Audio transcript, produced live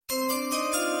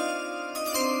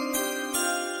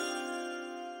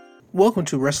Welcome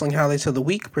to Wrestling Highlights of the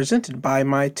Week, presented by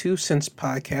My Two Cents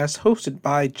Podcast, hosted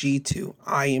by G2.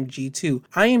 I am G2.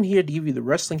 I am here to give you the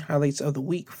wrestling highlights of the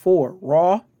week for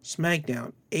Raw,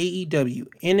 SmackDown, AEW,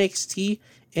 NXT,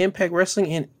 Impact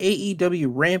Wrestling, and AEW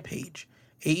Rampage.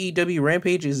 AEW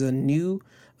Rampage is a new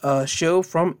show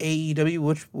from AEW,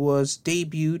 which was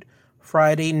debuted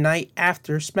Friday night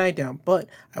after SmackDown, but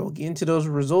I will get into those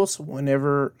results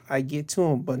whenever I get to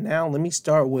them. But now let me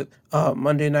start with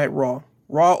Monday Night Raw.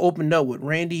 Raw opened up with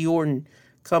Randy Orton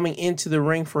coming into the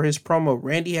ring for his promo.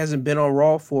 Randy hasn't been on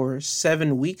Raw for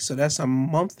 7 weeks, so that's a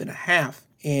month and a half.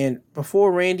 And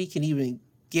before Randy can even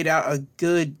get out a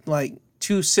good,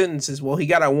 two sentences, well, he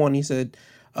got out one. He said,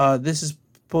 this is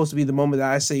supposed to be the moment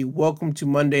that I say, welcome to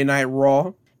Monday Night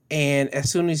Raw. And as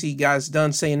soon as he got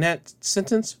done saying that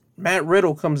sentence, Matt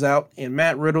Riddle comes out, and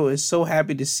Matt Riddle is so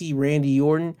happy to see Randy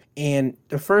Orton. And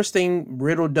the first thing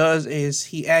Riddle does is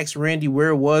he asks Randy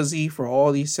where was he for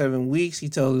all these 7 weeks. He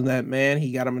tells him that, man,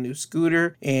 he got him a new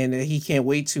scooter, and he can't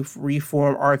wait to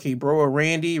reform RK Bro or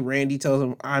Randy. Randy tells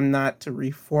him, I'm not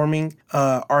reforming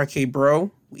RK Bro.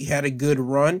 We had a good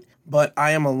run, but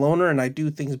I am a loner, and I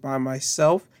do things by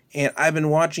myself. And I've been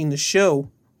watching the show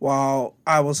while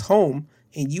I was home,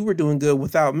 and you were doing good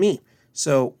without me.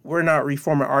 So we're not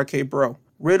reforming RK Bro.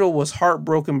 Riddle was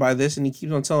heartbroken by this, and he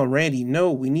keeps on telling Randy,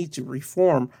 no, we need to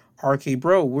reform RK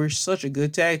Bro. We're such a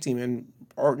good tag team. And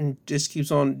Orton just keeps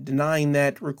on denying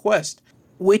that request,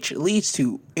 which leads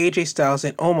to AJ Styles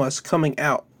and Omos coming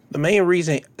out. The main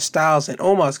reason Styles and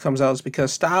Omos comes out is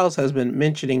because Styles has been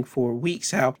mentioning for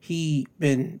weeks how he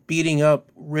been beating up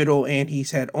Riddle, and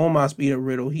he's had Omos beat up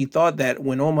Riddle. He thought that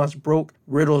when Omos broke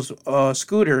Riddle's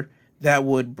scooter, that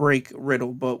would break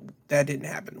Riddle, but that didn't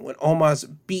happen. When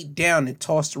Omos beat down and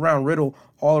tossed around Riddle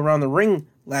all around the ring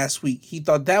last week, he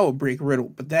thought that would break Riddle,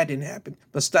 but that didn't happen.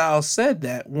 But Styles said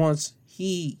that once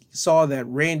he saw that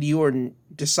Randy Orton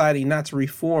deciding not to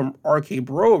reform RK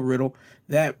Bro Riddle,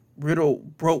 that Riddle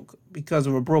broke because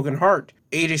of a broken heart.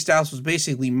 AJ Styles was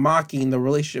basically mocking the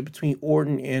relationship between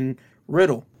Orton and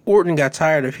Riddle. Orton got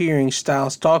tired of hearing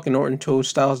Styles talk, and Orton told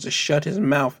Styles to shut his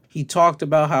mouth. He talked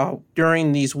about how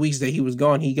during these weeks that he was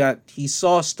gone, he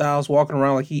saw Styles walking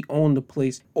around like he owned the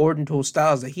place. Orton told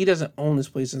Styles that he doesn't own this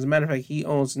place. As a matter of fact, he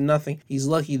owns nothing. He's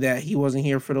lucky that he wasn't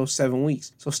here for those 7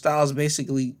 weeks. So Styles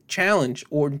basically challenged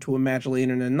Orton to a match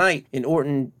later in the night, and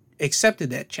Orton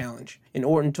accepted that challenge. And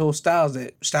Orton told Styles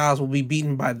that Styles will be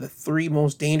beaten by the 3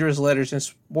 most dangerous letters in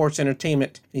sports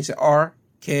entertainment. And he said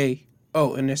RK.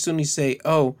 Oh, and as soon as he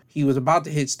say, he was about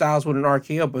to hit Styles with an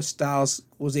RKO, but Styles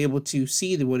was able to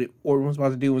see that what Orton was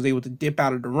about to do, was able to dip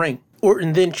out of the ring.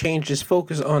 Orton then changed his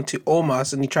focus onto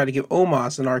Omos, and he tried to give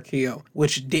Omos an RKO,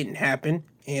 which didn't happen,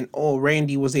 and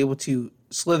Randy was able to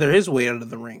slither his way out of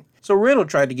the ring. So Riddle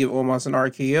tried to give Omos an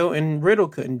RKO, and Riddle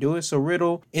couldn't do it, so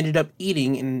Riddle ended up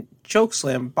eating and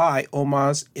chokeslammed by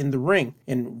Omos in the ring.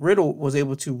 And Riddle was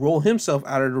able to roll himself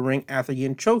out of the ring after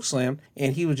getting chokeslammed,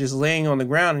 and he was just laying on the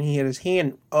ground, and he had his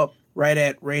hand up right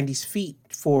at Randy's feet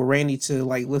for Randy to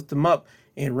lift him up,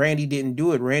 and Randy didn't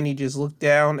do it. Randy just looked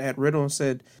down at Riddle and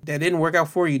said, that didn't work out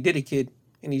for you, did it, kid?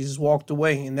 And he just walked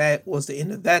away, and that was the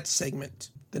end of that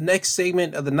segment. The next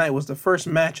segment of the night was the first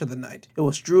match of the night. It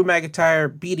was Drew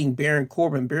McIntyre beating Baron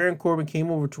Corbin. Baron Corbin came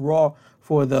over to Raw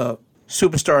for the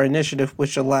Superstar Initiative,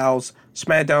 which allows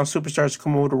SmackDown superstars to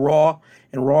come over to Raw,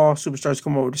 and Raw superstars to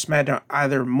come over to SmackDown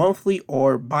either monthly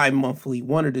or bi-monthly,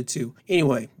 one of the two.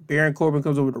 Anyway, Baron Corbin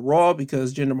comes over to Raw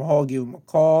because Jinder Mahal gave him a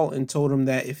call and told him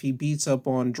that if he beats up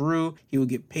on Drew, he would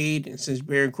get paid. And since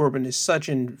Baron Corbin is such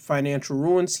in financial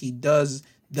ruins, he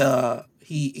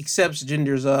accepts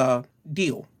Jinder's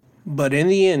deal. But in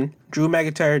the end, Drew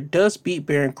McIntyre does beat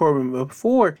Baron Corbin. But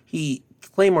before he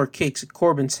Claymore kicks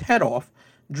Corbin's head off,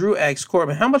 Drew asks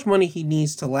Corbin how much money he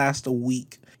needs to last a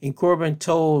week. And Corbin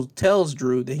tells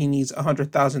Drew that he needs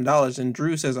 $100,000. And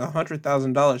Drew says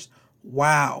 $100,000.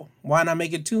 Wow. Why not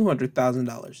make it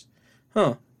 $200,000?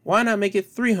 Why not make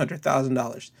it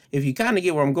 $300,000? If you kind of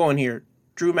get where I'm going here,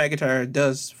 Drew McIntyre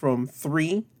does from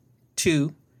 3,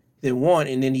 2, then 1,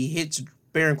 and then he hits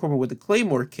Baron Corbin with a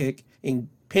Claymore kick and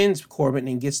pins Corbin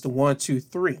and gets the 1, 2,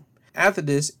 3. After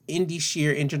this, Indy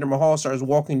Sheer and Jinder Mahal starts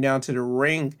walking down to the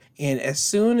ring, and as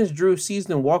soon as Drew sees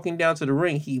them walking down to the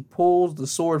ring, he pulls the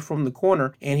sword from the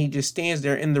corner, and he just stands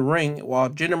there in the ring while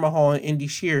Jinder Mahal and Indy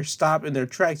Sheer stop in their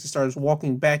tracks and starts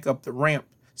walking back up the ramp.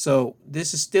 So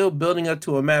this is still building up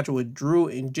to a match with Drew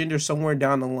and Jinder somewhere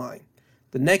down the line.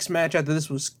 The next match after this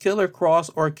was Killer Kross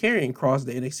or Karrion Kross,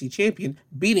 the NXT champion,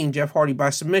 beating Jeff Hardy by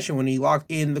submission when he locked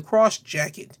in the Kross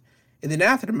jacket. And then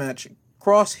after the match,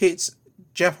 Kross hits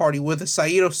Jeff Hardy with a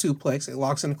Saito suplex and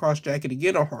locks in the Kross jacket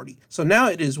again on Hardy. So now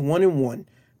it is 1-1.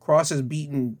 Kross has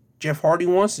beaten Jeff Hardy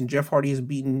once, and Jeff Hardy has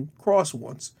beaten Cross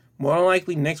once. More than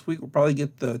likely, next week we'll probably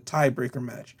get the tiebreaker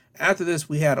match. After this,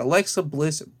 we had Alexa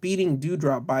Bliss beating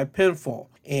Doudrop by pinfall.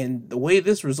 And the way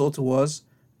this resulted was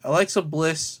Alexa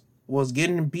Bliss was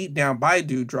getting beat down by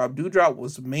Doudrop. Doudrop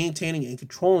was maintaining and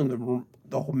controlling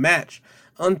the whole match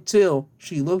until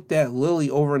she looked at Lily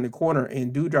over in the corner,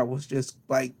 and Doudrop was just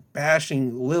like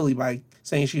bashing Lily by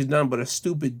saying she's nothing but a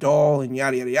stupid doll and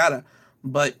yada, yada, yada.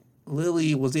 But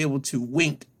Lily was able to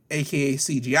wink, aka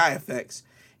CGI effects,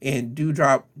 and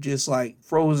Doudrop just like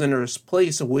froze in her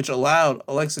place, which allowed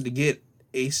Alexa to get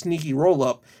a sneaky roll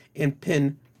up and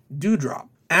pin Doudrop.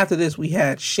 After this, we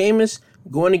had Sheamus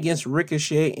going against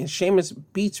Ricochet, and Sheamus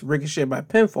beats Ricochet by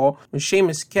pinfall when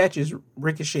Sheamus catches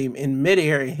Ricochet in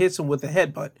midair and hits him with a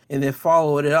headbutt, and then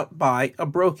followed it up by a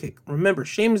bro kick. Remember,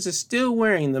 Sheamus is still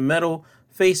wearing the metal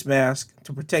face mask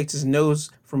to protect his nose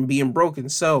from being broken,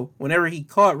 so whenever he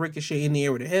caught Ricochet in the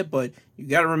air with a headbutt, you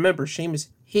gotta remember Sheamus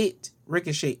hit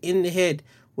Ricochet in the head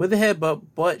with a headbutt,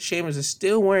 but Sheamus is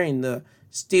still wearing the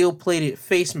steel-plated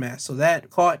face mask, so that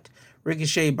caught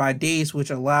Ricochet by days, which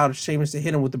allowed Sheamus to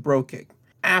hit him with the bro kick.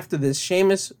 After this,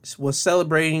 Sheamus was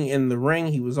celebrating in the ring.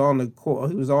 He was on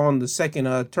the second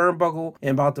turnbuckle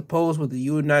and about to pose with the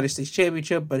United States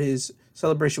Championship, but his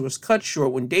celebration was cut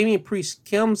short when Damian Priest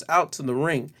comes out to the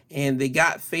ring, and they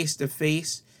got face to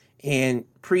face. And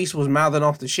Priest was mouthing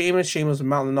off to Sheamus. Sheamus was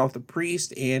mouthing off to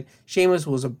Priest, and Sheamus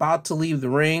was about to leave the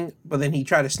ring, but then he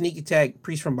tried to sneak attack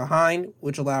Priest from behind,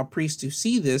 which allowed Priest to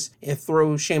see this and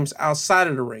throw Sheamus outside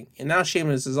of the ring. And now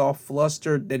Sheamus is all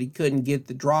flustered that he couldn't get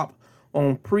the drop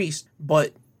on Priest,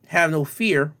 but have no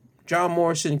fear. John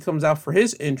Morrison comes out for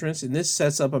his entrance, and this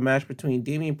sets up a match between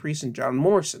Damian Priest and John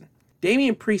Morrison.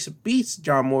 Damian Priest beats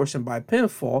John Morrison by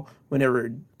pinfall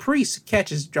whenever Priest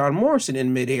catches John Morrison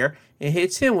in midair and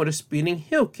hits him with a spinning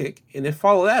heel kick, and then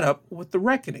follow that up with the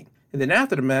Reckoning. And then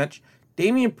after the match,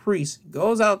 Damian Priest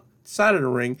goes outside of the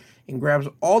ring and grabs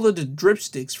all of the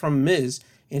dripsticks from Miz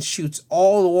and shoots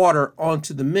all the water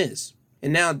onto the Miz.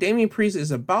 And now Damian Priest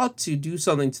is about to do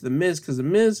something to the Miz, because the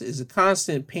Miz is a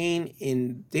constant pain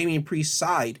in Damian Priest's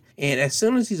side. And as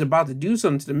soon as he's about to do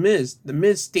something to the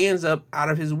Miz stands up out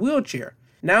of his wheelchair.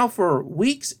 Now for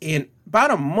weeks and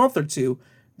about a month or two,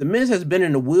 the Miz has been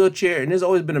in a wheelchair, and there's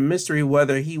always been a mystery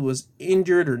whether he was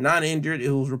injured or not injured.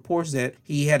 It was reports that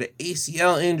he had an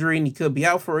ACL injury and he could be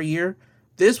out for a year.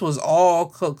 This was all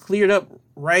cleared up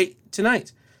right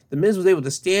tonight. The Miz was able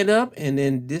to stand up, and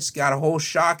then this got a whole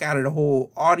shock out of the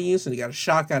whole audience, and he got a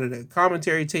shock out of the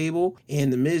commentary table,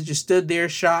 and the Miz just stood there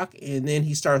shocked, and then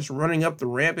he starts running up the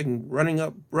ramp and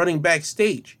running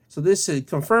backstage. So this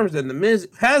confirms that the Miz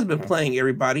has been playing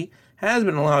everybody, has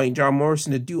been allowing John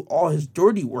Morrison to do all his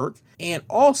dirty work, and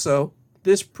also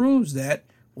this proves that,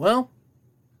 well,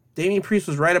 Damian Priest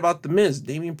was right about The Miz.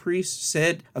 Damian Priest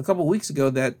said a couple weeks ago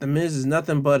that The Miz is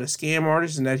nothing but a scam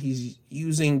artist and that he's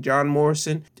using John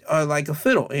Morrison like a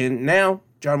fiddle. And now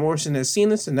John Morrison has seen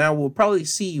this, and now we'll probably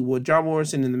see what John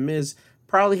Morrison and The Miz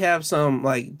probably have some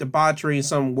like debauchery and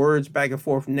some words back and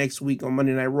forth next week on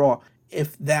Monday Night Raw.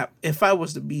 If I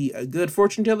was to be a good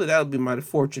fortune teller, that would be my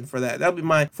fortune for that. That would be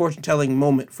my fortune telling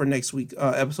moment for next week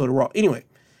episode of Raw. Anyway,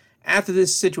 after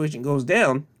this situation goes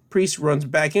down, Priest runs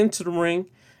back into the ring,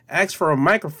 asks for a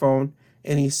microphone,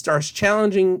 and he starts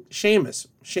challenging Sheamus.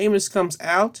 Sheamus comes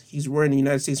out. He's wearing the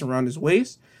United States around his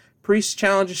waist. Priest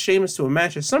challenges Sheamus to a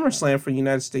match at SummerSlam for the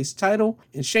United States title,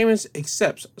 and Sheamus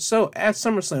accepts. So at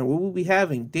SummerSlam, we will be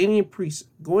having Damian Priest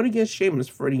going against Sheamus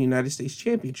for the United States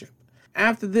Championship.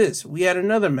 After this, we had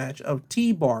another match of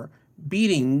T-Bar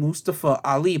beating Mustafa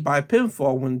Ali by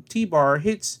pinfall when T-Bar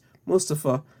hits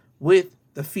Mustafa with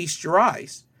the Feast Your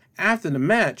Eyes. After the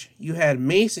match, you had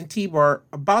Mace and T-Bar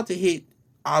about to hit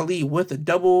Ali with a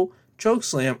double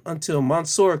chokeslam until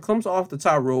Mansoor comes off the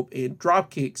top rope and drop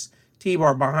kicks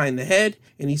T-Bar behind the head,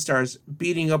 and he starts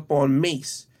beating up on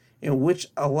Mace, and which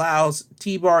allows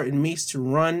T-Bar and Mace to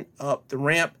run up the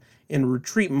ramp in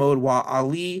retreat mode while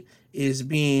Ali is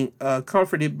being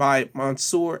comforted by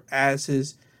Mansoor as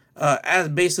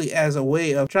a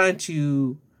way of trying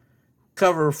to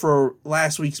cover for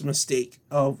last week's mistake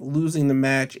of losing the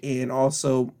match, and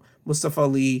also Mustafa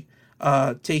Ali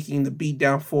taking the beat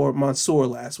down for Mansoor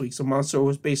last week. So Mansoor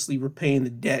was basically repaying the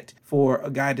debt for a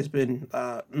guy that's been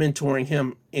mentoring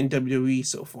him in WWE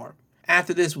so far.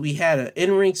 After this, we had an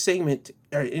in-ring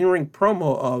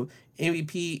promo of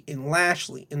MVP and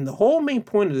Lashley. And the whole main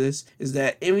point of this is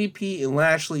that MVP and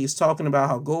Lashley is talking about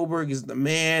how Goldberg is the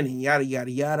man and yada, yada,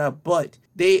 yada. But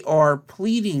they are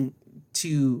pleading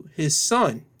to his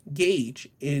son, Gage.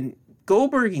 And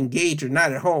Goldberg and Gage are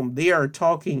not at home. They are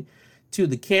talking to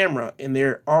the camera, and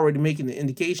they're already making the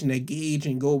indication that Gage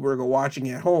and Goldberg are watching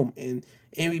at home. And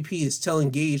MVP is telling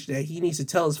Gage that he needs to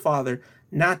tell his father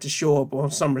not to show up on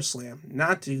SummerSlam,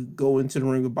 not to go into the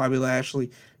ring with Bobby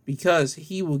Lashley, because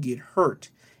he will get hurt.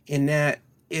 And that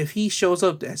if he shows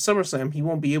up at SummerSlam, he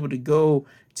won't be able to go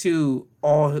to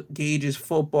all Gage's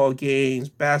football games,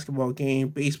 basketball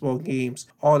games, baseball games,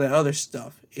 all that other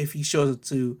stuff if he shows up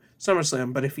to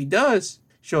SummerSlam. But if he does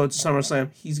show up to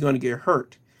SummerSlam, he's going to get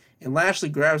hurt. And Lashley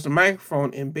grabs the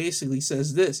microphone and basically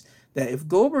says this, that if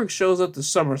Goldberg shows up to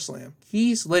SummerSlam,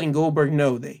 he's letting Goldberg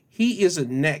know that he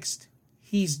isn't next.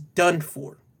 He's done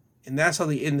for. And that's how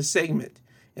they end the segment.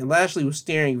 And Lashley was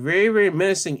staring very, very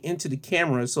menacing into the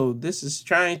camera. So this is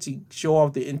trying to show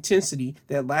off the intensity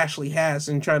that Lashley has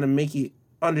and trying to make it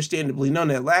understandably known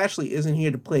that Lashley isn't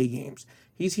here to play games.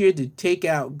 He's here to take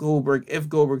out Goldberg if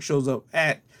Goldberg shows up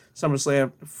at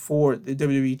SummerSlam for the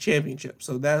WWE Championship.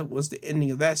 So that was the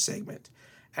ending of that segment.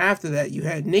 After that, you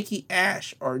had Nikki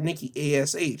Ash, or Nikki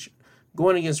ASH,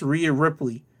 going against Rhea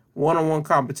Ripley, one-on-one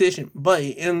competition, but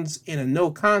it ends in a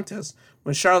no contest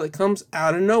when Charlotte comes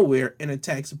out of nowhere and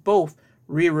attacks both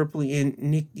Rhea Ripley and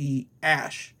Nikki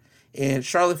Ash. And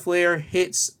Charlotte Flair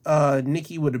hits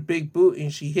Nikki with a big boot,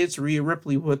 and she hits Rhea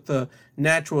Ripley with the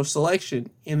natural selection,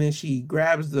 and then she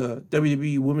grabs the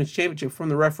WWE Women's Championship from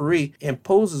the referee and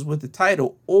poses with the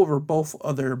title over both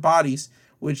of their bodies,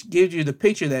 which gives you the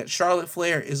picture that Charlotte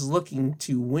Flair is looking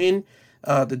to win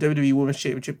the WWE Women's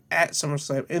Championship at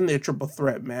SummerSlam in their triple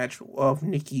threat match of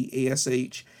Nikki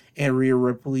ASH and Rhea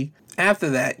Ripley. After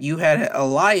that, you had an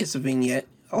Elias vignette.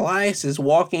 Elias is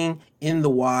walking in the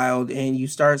wild, and you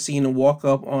start seeing him walk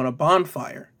up on a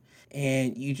bonfire.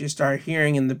 And you just start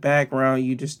hearing in the background,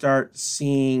 you just start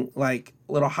seeing like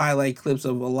little highlight clips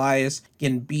of Elias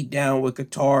getting beat down with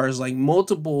guitars, like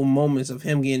multiple moments of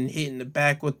him getting hit in the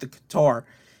back with the guitar.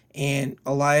 And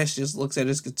Elias just looks at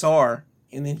his guitar,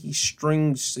 and then he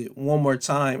strings it one more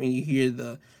time, and you hear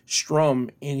the strum,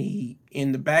 and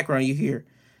in the background you hear,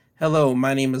 "Hello,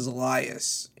 my name is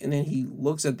Elias." And then he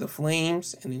looks at the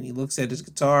flames, and then he looks at his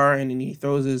guitar, and then he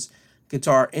throws his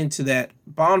guitar into that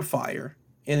bonfire,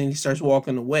 and then he starts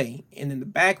walking away. And in the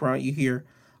background you hear,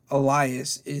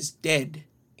 "Elias is dead."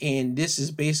 And this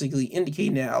is basically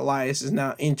indicating that Elias is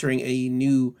now entering a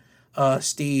new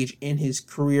stage in his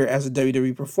career as a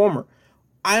WWE performer.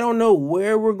 I don't know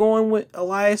where we're going with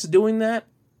Elias doing that.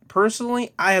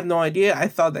 Personally, I have no idea. I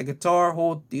thought that guitar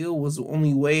whole deal was the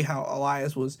only way how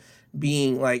Elias was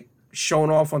being like shown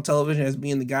off on television as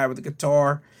being the guy with the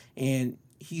guitar. And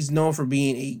he's known for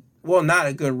being not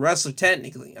a good wrestler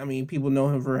technically. I mean, people know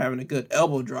him for having a good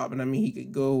elbow drop. And I mean, he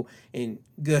could go and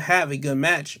have a good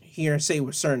match here and say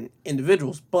with certain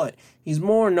individuals. But he's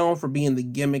more known for being the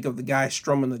gimmick of the guy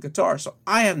strumming the guitar. So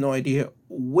I have no idea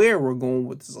where we're going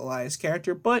with this Elias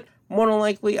character. But more than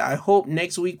likely, I hope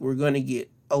next week we're going to get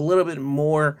a little bit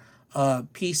more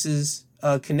pieces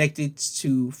connected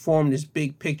to form this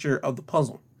big picture of the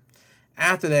puzzle.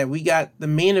 After that, we got the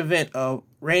main event of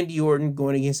Randy Orton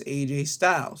going against AJ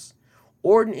Styles.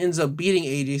 Orton ends up beating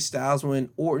AJ Styles when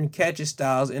Orton catches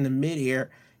Styles in the midair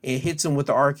and hits him with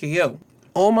the RKO.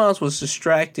 Omos was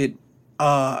distracted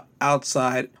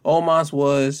outside. Omos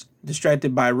was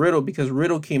distracted by Riddle because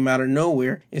Riddle came out of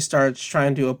nowhere and starts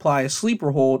trying to apply a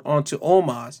sleeper hold onto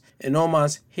Omos. And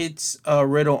Omos hits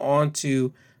Riddle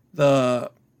onto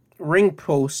the ring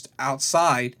post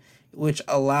outside, which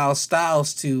allows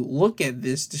Styles to look at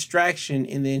this distraction,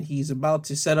 and then he's about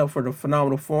to set up for the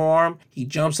phenomenal forearm. He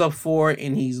jumps up for it,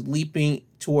 and he's leaping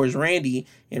towards Randy,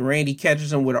 and Randy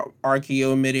catches him with an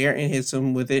RKO in midair and hits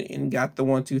him with it and got the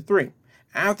 1-2-3.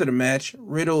 After the match,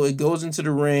 Riddle goes into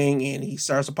the ring, and he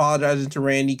starts apologizing to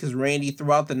Randy because Randy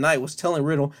throughout the night was telling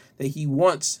Riddle that he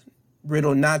wants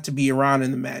Riddle not to be around in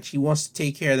the match. He wants to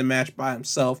take care of the match by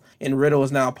himself, and Riddle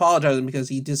is now apologizing because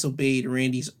he disobeyed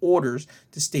Randy's orders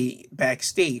to stay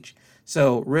backstage.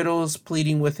 So Riddle's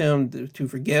pleading with him to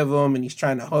forgive him, and he's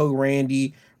trying to hug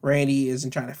Randy. Randy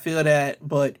isn't trying to feel that,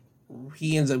 but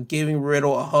he ends up giving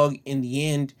Riddle a hug in the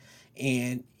end,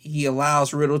 and he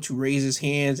allows Riddle to raise his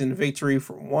hands in victory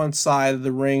from one side of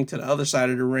the ring to the other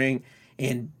side of the ring.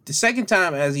 And the second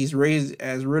time as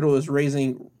Riddle is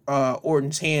raising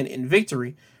Orton's hand in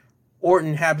victory,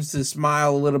 Orton happens to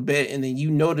smile a little bit, and then you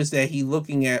notice that he's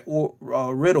looking at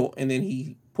Riddle, and then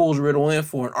he pulls Riddle in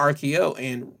for an RKO,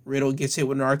 and Riddle gets hit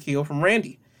with an RKO from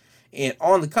Randy. And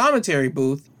on the commentary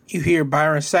booth, you hear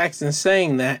Byron Saxton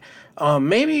saying that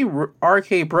maybe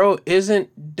RK Bro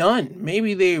isn't done.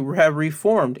 Maybe they have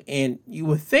reformed, and you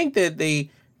would think that they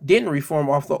didn't reform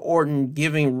off the Orton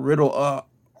giving Riddle a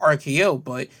RKO,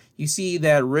 but you see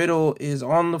that Riddle is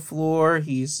on the floor.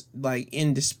 He's like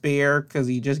in despair because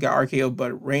he just got RKO,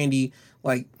 but Randy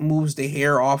like moves the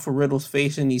hair off of Riddle's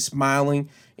face and he's smiling.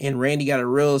 And Randy got a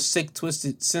real sick,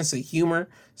 twisted sense of humor.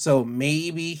 So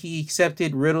maybe he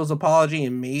accepted Riddle's apology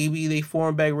and maybe they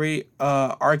formed back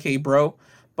RK Bro.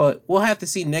 But we'll have to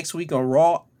see next week on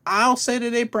Raw. I'll say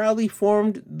that they probably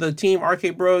formed the team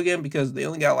RK Bro again because they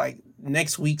only got like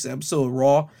next week's episode of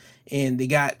Raw. And they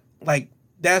got like,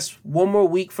 that's one more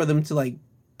week for them to like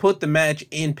put the match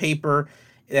in paper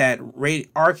that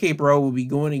RK Bro will be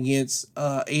going against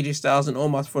AJ Styles and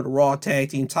Omos for the Raw Tag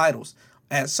Team titles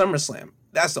at SummerSlam.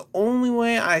 That's the only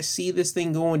way I see this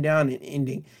thing going down and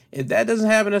ending. If that doesn't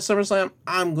happen at SummerSlam,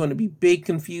 I'm going to be big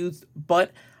confused,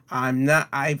 but I'm not.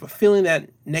 I have a feeling that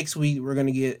next week we're going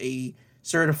to get a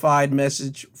certified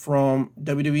message from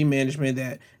WWE management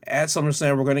that at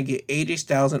SummerSlam we're going to get AJ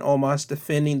Styles and Omos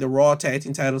defending the Raw Tag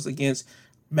Team titles against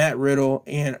Matt Riddle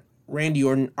and Randy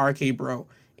Orton, RK Bro.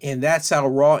 And that's how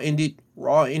Raw ended.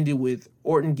 Raw ended with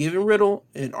Orton giving Riddle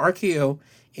an RKO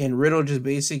and Riddle just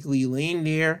basically laying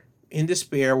there in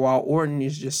despair while Orton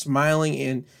is just smiling,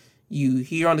 and you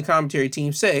hear on the commentary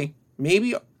team say,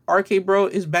 maybe RK Bro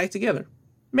is back together.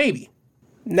 Maybe.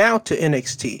 Now to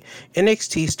NXT.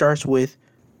 NXT starts with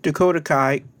Dakota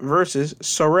Kai versus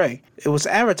Sarray. It was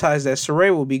advertised that Sarray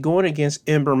will be going against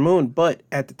Ember Moon, but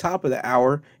at the top of the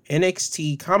hour,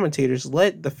 NXT commentators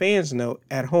let the fans know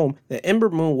at home that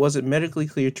Ember Moon wasn't medically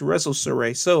cleared to wrestle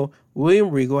Sarray, so William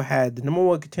Regal had the number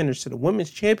one contenders to the Women's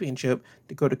Championship,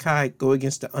 Dakota Kai, go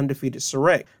against the undefeated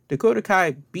Sarray. Dakota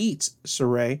Kai beats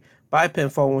Sarray by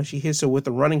pinfall when she hits her with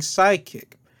a running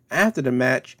sidekick. After the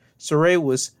match, Sarray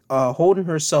was holding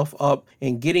herself up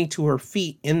and getting to her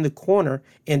feet in the corner,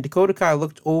 and Dakota Kai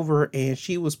looked over and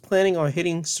she was planning on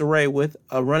hitting Sarray with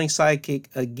a running sidekick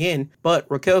again, but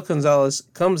Raquel Gonzalez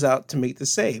comes out to make the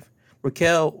save.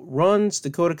 Raquel runs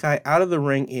Dakota Kai out of the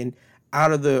ring and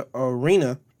out of the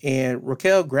arena, and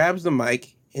Raquel grabs the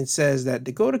mic and says that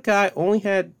Dakota Kai only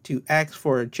had to ask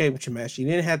for a championship match. She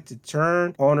didn't have to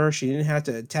turn on her. She didn't have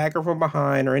to attack her from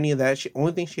behind or any of that. The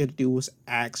only thing she had to do was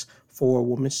ask for a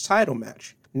women's title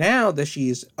match. Now that she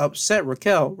is upset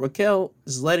Raquel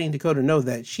is letting Dakota know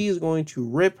that she is going to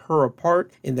rip her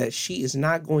apart and that she is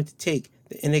not going to take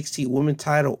the NXT Women's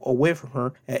title away from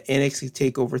her at NXT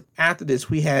TakeOver. After this,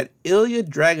 we had Ilya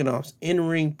Dragunov's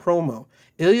in-ring promo.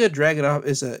 Ilya Dragunov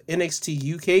is an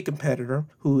NXT UK competitor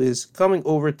who is coming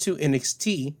over to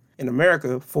NXT in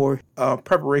America for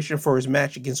preparation for his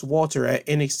match against Walter at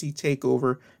NXT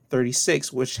TakeOver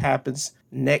 36, which happens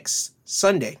next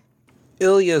Sunday.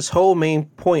 Ilya's whole main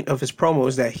point of his promo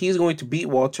is that he's going to beat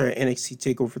Walter at NXT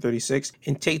TakeOver 36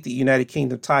 and take the United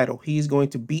Kingdom title. He's going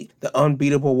to beat the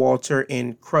unbeatable Walter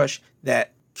and crush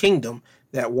that kingdom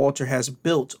that Walter has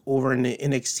built over in the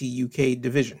NXT UK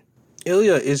division.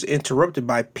 Ilya is interrupted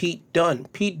by Pete Dunne.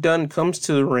 Pete Dunne comes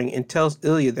to the ring and tells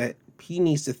Ilya that he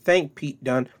needs to thank Pete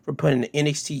Dunne for putting the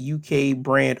NXT UK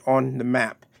brand on the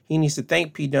map. He needs to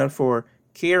thank Pete Dunne for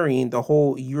carrying the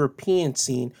whole European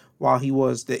scene while he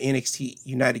was the NXT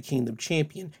United Kingdom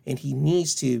champion. And he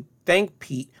needs to thank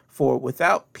Pete for,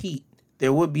 without Pete,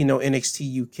 there would be no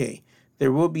NXT UK.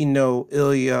 There would be no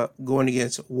Ilya going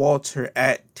against Walter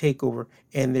at TakeOver.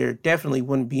 And there definitely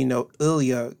wouldn't be no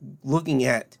Ilya looking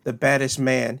at the baddest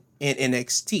man in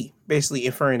NXT. Basically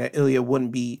inferring that Ilya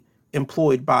wouldn't be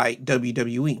employed by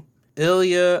WWE.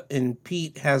 Ilya and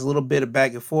Pete has a little bit of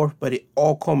back and forth, but it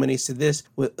all culminates to this,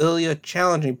 with Ilya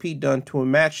challenging Pete Dunne to a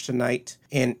match tonight,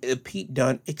 and Pete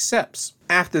Dunne accepts.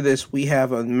 After this, we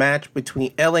have a match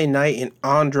between LA Knight and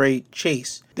Andre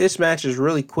Chase. This match is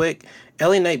really quick.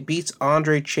 LA Knight beats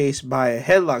Andre Chase by a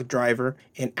headlock driver,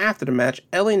 and after the match,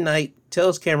 LA Knight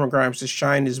tells Cameron Grimes to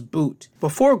shine his boot.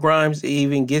 Before Grimes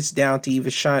even gets down to even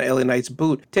shine LA Knight's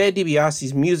boot, Ted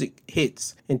DiBiase's music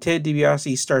hits, and Ted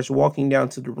DiBiase starts walking down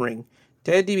to the ring.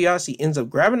 Ted DiBiase ends up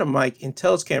grabbing a mic and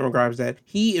tells Cameron Grimes that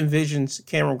he envisions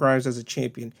Cameron Grimes as a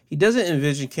champion. He doesn't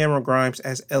envision Cameron Grimes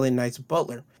as LA Knight's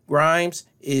butler. Grimes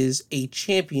is a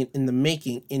champion in the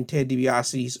making, in Ted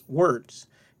DiBiase's words.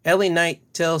 LA Knight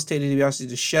tells Ted DiBiase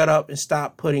to shut up and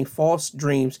stop putting false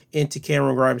dreams into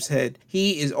Cameron Grimes' head.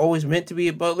 He is always meant to be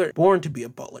a butler, born to be a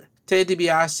butler. Ted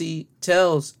DiBiase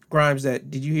tells Grimes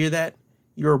that, did you hear that?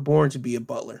 You're born to be a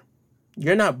butler.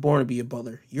 You're not born to be a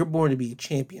butler. You're born to be a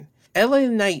champion. LA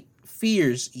Knight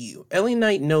fears you. LA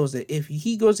Knight knows that if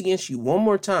he goes against you one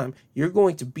more time, you're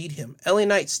going to beat him. LA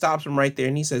Knight stops him right there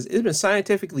and he says, it's been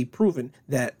scientifically proven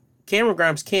that Cameron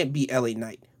Grimes can't beat LA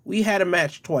Knight. We had a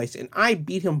match twice, and I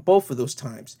beat him both of those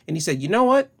times. And he said, you know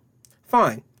what?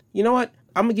 Fine. You know what?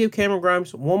 I'm going to give Cameron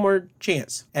Grimes one more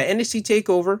chance. At NXT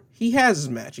TakeOver, he has his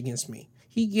match against me.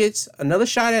 he gets another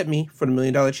shot at me for the $1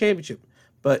 million championship.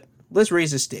 But let's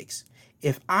raise the stakes.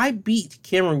 If I beat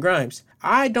Cameron Grimes,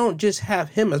 I don't just have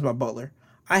him as my butler.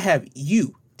 I have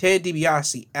you, Ted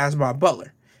DiBiase, as my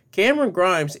butler. Cameron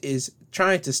Grimes is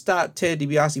trying to stop Ted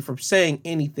DiBiase from saying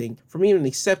anything, from even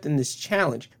accepting this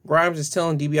challenge. Grimes is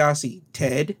telling DiBiase,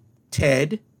 Ted,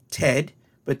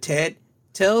 but Ted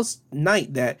tells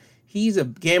Knight that he's a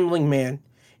gambling man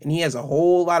and he has a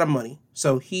whole lot of money.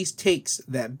 So he takes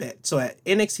that bet. So at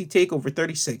NXT TakeOver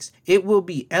 36, it will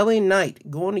be LA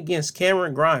Knight going against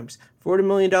Cameron Grimes for the $1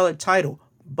 million title.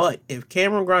 But if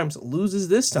Cameron Grimes loses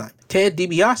this time, Ted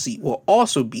DiBiase will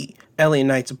also be LA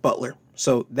Knight's butler.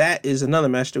 So that is another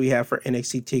match that we have for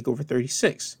NXT TakeOver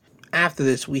 36. After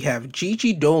this, we have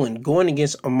Gigi Dolan going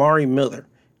against Amari Miller.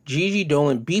 Gigi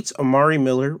Dolan beats Amari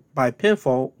Miller by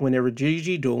pinfall whenever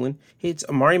Gigi Dolan hits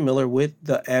Amari Miller with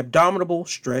the abdominal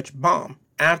stretch bomb.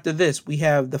 After this, we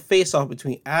have the face-off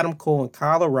between Adam Cole and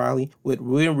Kyle O'Reilly, with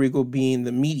William Regal being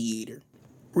the mediator.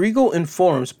 Regal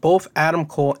informs both Adam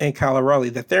Cole and Kyle O'Reilly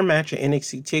that their match at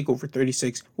NXT TakeOver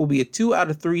 36 will be a 2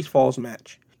 out of 3 falls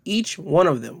match. Each one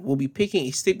of them will be picking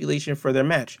a stipulation for their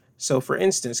match. So, for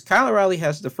instance, Kyle O'Reilly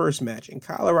has the first match, and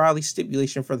Kyle O'Reilly's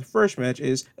stipulation for the first match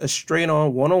is a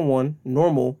straight-on one-on-one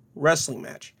normal wrestling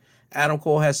match. Adam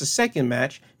Cole has the second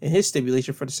match, and his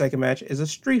stipulation for the second match is a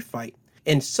street fight.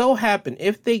 And so happen,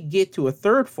 if they get to a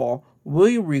third fall,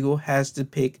 William Regal has to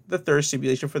pick the third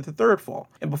stipulation for the third fall.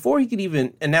 And before he could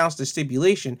even announce the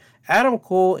stipulation, Adam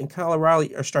Cole and Kyle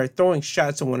O'Reilly start throwing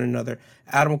shots at one another.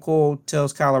 Adam Cole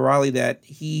tells Kyle O'Reilly that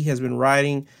he has been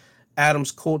riding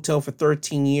Adam's coattail for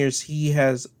 13 years. He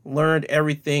has learned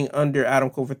everything under Adam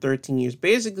Cole for 13 years.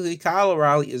 Basically, Kyle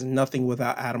O'Reilly is nothing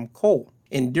without Adam Cole.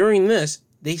 And during this,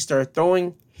 they start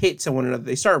throwing hits at one another.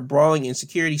 They start brawling and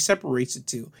security separates the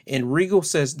two. And Regal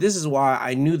says, this is why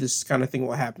I knew this kind of thing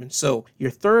will happen. So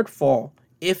your third fall,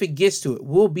 if it gets to it,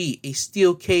 will be a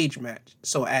steel cage match.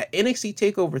 So at NXT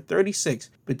TakeOver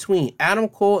 36, between Adam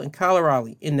Cole and Kyle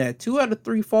O'Reilly, in that 2 out of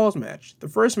 3 falls match, the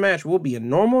first match will be a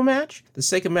normal match, the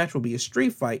second match will be a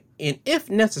street fight, and if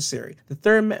necessary, the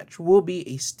third match will be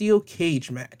a steel cage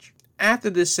match.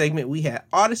 After this segment, we had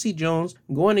Odyssey Jones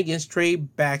going against Trey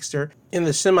Baxter in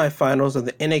the semifinals of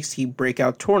the NXT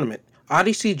Breakout Tournament.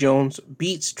 Odyssey Jones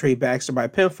beats Trey Baxter by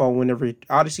pinfall whenever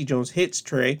Odyssey Jones hits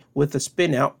Trey with a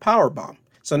spin-out powerbomb.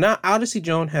 So now Odyssey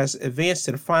Jones has advanced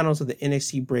to the finals of the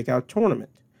NXT Breakout Tournament.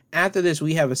 After this,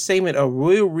 we have a segment of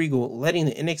Royal Regal letting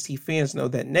the NXT fans know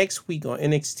that next week on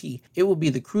NXT, it will be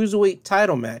the Cruiserweight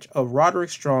title match of Roderick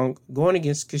Strong going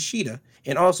against Kushida.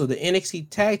 And also, the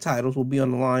NXT tag titles will be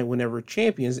on the line whenever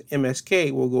champions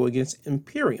MSK will go against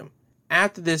Imperium.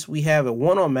 After this, we have a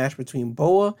one-on match between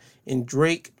Boa and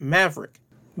Drake Maverick.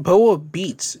 Boa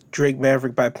beats Drake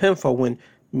Maverick by pinfall when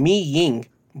Mi Ying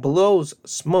blows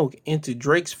smoke into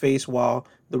Drake's face while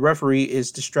the referee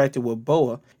is distracted with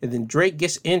Boa. And then Drake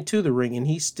gets into the ring and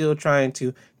he's still trying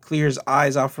to clear his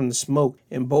eyes out from the smoke.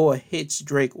 And Boa hits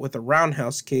Drake with a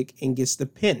roundhouse kick and gets the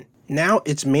pin. Now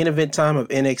it's main event time of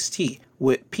NXT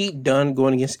with Pete Dunne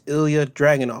going against Ilya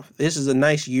Dragunov. This is a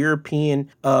nice European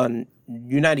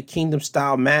United Kingdom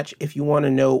style match. If you want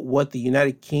to know what the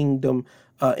United Kingdom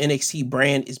NXT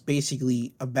brand is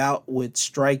basically about with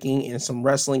striking and some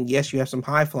wrestling. Yes, you have some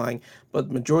high flying, but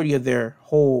the majority of their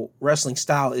whole wrestling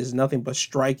style is nothing but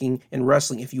striking and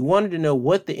wrestling. If you wanted to know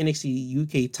what the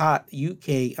NXT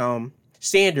UK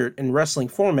standard and wrestling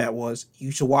format was,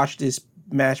 you should watch this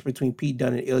match between Pete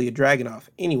Dunne and Ilya Dragunov.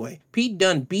 Anyway, Pete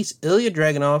Dunne beats Ilya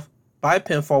Dragunov by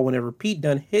pinfall whenever Pete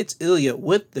Dunne hits Ilya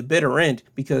with the bitter end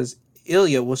because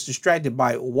Ilya was distracted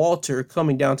by Walter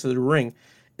coming down to the ring.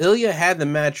 Ilya had the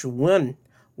match won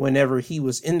whenever he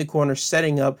was in the corner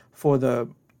setting up for the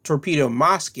Torpedo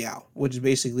Moscow, which is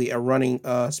basically a running,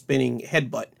 spinning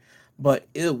headbutt. But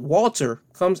Walter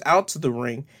comes out to the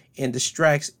ring and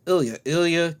distracts Ilya.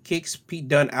 Ilya kicks Pete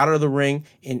Dunne out of the ring,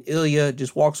 and Ilya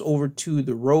just walks over to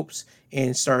the ropes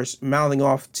and starts mouthing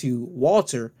off to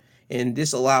Walter. And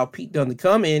this allowed Pete Dunne to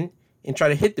come in and try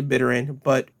to hit the bitter end,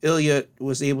 but Ilya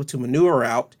was able to maneuver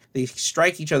out. They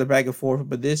strike each other back and forth,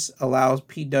 but this allows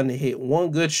Pete Dunne to hit one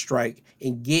good strike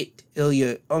and get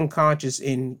Ilya unconscious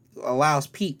and allows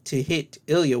Pete to hit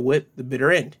Ilya with the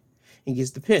bitter end and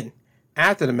gets the pin.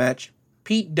 After the match,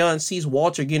 Pete Dunne sees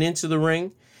Walter get into the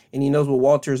ring, and he knows what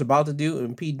Walter is about to do,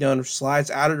 and Pete Dunne slides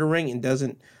out of the ring and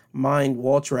doesn't mind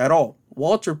Walter at all.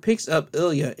 Walter picks up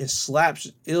Ilya and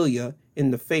slaps Ilya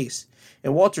in the face,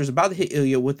 and Walter is about to hit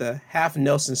Ilya with a half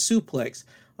Nelson suplex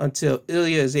until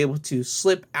Ilya is able to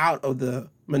slip out of the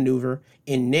maneuver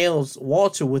and nails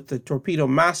Walter with the Torpedo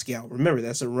Moscow. Remember,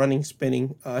 that's a running,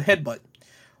 spinning headbutt.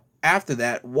 After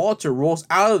that, Walter rolls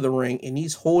out of the ring and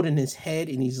he's holding his head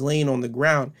and he's laying on the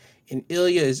ground. And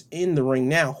Ilya is in the ring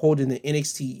now holding the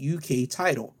NXT UK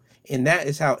title. And that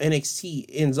is how NXT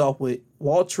ends off with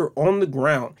Walter on the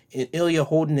ground and Ilya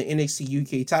holding the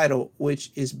NXT UK title,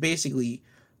 which is basically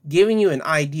giving you an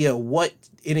idea of what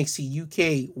NXT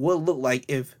UK would look like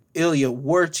if Ilya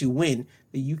were to win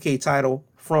the UK title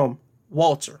from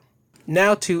Walter.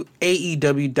 Now to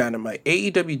AEW Dynamite.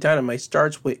 AEW Dynamite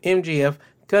starts with MJF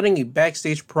cutting a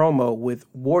backstage promo with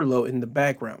Wardlow in the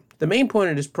background. The main point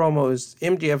of this promo is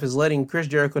MJF is letting Chris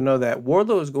Jericho know that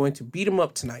Wardlow is going to beat him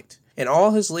up tonight, and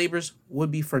all his labors would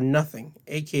be for nothing,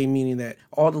 aka meaning that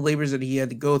all the labors that he had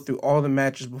to go through, all the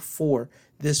matches before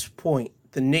this point,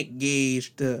 the Nick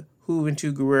Gage, the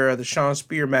Juventud Guerrera, the Sean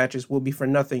Spear matches will be for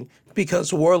nothing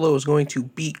because Wardlow is going to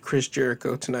beat Chris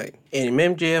Jericho tonight. And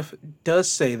MJF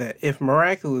does say that if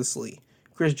miraculously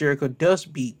Chris Jericho does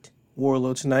beat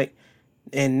Wardlow tonight,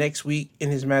 and next week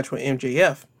in his match with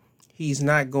MJF, he's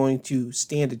not going to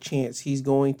stand a chance. He's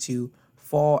going to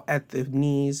fall at the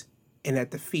knees and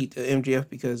at the feet of MJF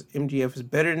because MJF is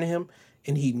better than him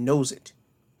and he knows it.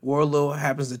 Wardlow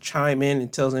happens to chime in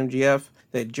and tells MJF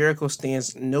that Jericho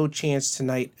stands no chance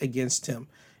tonight against him.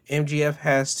 MJF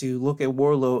has to look at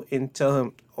Wardlow and tell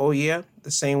him, oh yeah,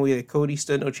 the same way that Cody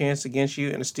stood no chance against you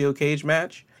in a steel cage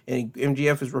match. And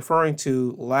MJF is referring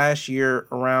to last year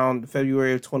around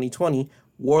February of 2020,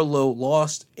 Wardlow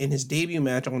lost in his debut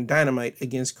match on Dynamite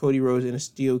against Cody Rhodes in a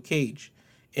steel cage.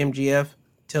 MJF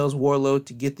tells Wardlow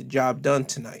to get the job done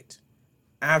tonight.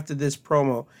 After this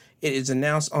promo, it is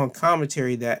announced on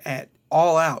commentary that at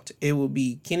All Out, it will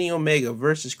be Kenny Omega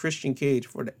versus Christian Cage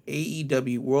for the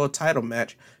AEW World Title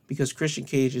match because Christian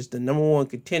Cage is the number one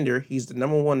contender. He's the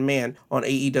number one man on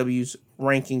AEW's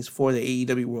rankings for the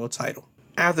AEW World Title.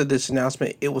 After this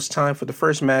announcement, it was time for the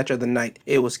first match of the night.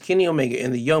 It was Kenny Omega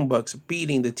and the Young Bucks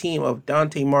beating the team of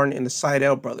Dante Martin and the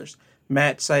Sydal brothers,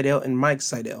 Matt Sydal and Mike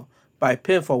Sydal, by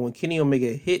pinfall when Kenny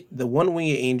Omega hit the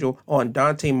one-winged angel on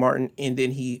Dante Martin, and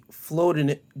then he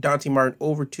floated Dante Martin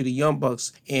over to the Young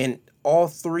Bucks, and all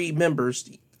three members,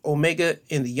 Omega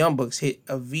and the Young Bucks, hit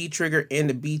a V-trigger and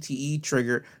the BTE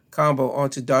trigger combo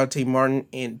onto Dante Martin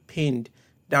and pinned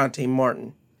Dante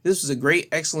Martin. This was a great,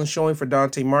 excellent showing for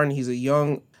Dante Martin. He's a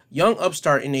young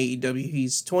upstart in AEW.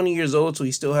 He's 20 years old, so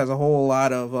he still has a whole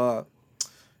lot of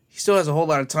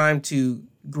time to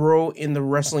grow in the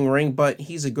wrestling ring, but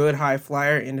he's a good high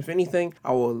flyer. And if anything,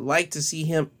 I would like to see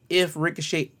him, if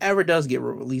Ricochet ever does get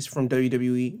released from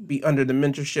WWE, be under the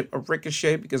mentorship of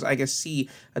Ricochet, because I can see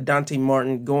a Dante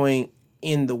Martin going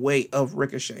in the way of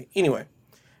Ricochet. Anyway,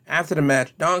 after the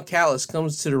match, Don Callis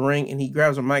comes to the ring and he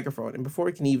grabs a microphone. And before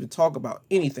he can even talk about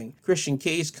anything, Christian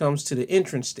Cage comes to the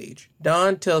entrance stage.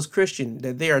 Don tells Christian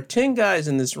that there are 10 guys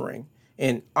in this ring.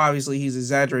 And obviously he's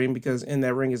exaggerating because in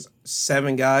that ring is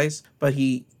 7 guys. But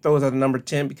he throws out the number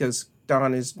 10 because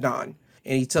Don is Don.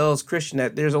 And he tells Christian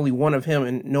that there's only one of him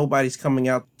and nobody's coming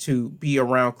out to be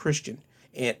around Christian.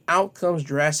 And out comes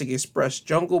Jurassic Express,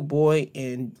 Jungle Boy,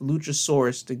 and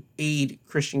Luchasaurus to aid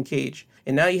Christian Cage.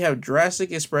 And now you have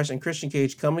Jurassic Express and Christian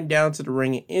Cage coming down to the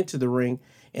ring and into the ring,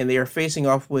 and they are facing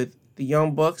off with the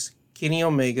Young Bucks, Kenny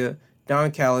Omega, Don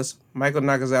Callis, Michael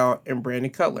Nakazawa, and Brandon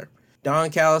Cutler.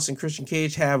 Don Callis and Christian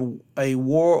Cage have a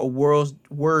war of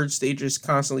words. They just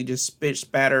constantly just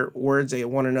spatter words at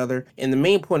one another. And the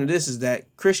main point of this is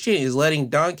that Christian is letting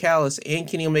Don Callis and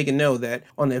Kenny Omega know that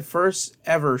on the first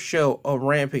ever show of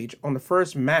Rampage, on the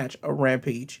first match of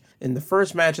Rampage, in the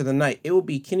first match of the night, it will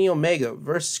be Kenny Omega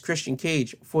versus Christian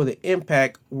Cage for the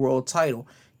Impact World title.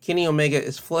 Kenny Omega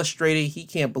is frustrated. He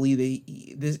can't believe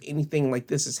that anything like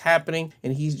this is happening,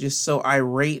 and he's just so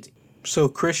irate. So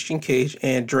Christian Cage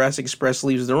and Jurassic Express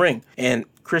leaves the ring, and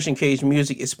Christian Cage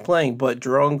music is playing, but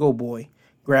Jungle Boy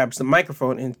grabs the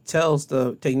microphone and tells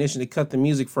the technician to cut the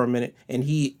music for a minute, and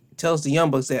he tells the Young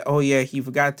Bucks that, oh yeah, he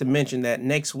forgot to mention that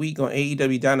next week on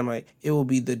AEW Dynamite, it will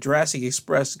be the Jurassic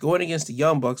Express going against the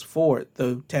Young Bucks for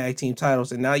the tag team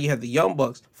titles. And now you have the Young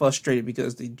Bucks frustrated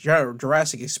because the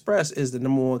Jurassic Express is the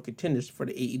number one contenders for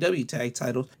the AEW tag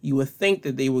titles. You would think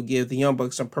that they would give the Young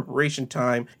Bucks some preparation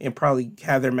time and probably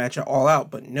have their match all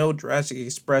out, but no, Jurassic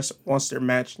Express wants their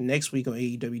match next week on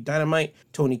AEW Dynamite.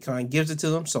 Tony Khan gives it to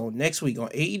them. So next week on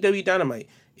AEW Dynamite,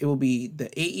 it will be the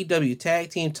AEW tag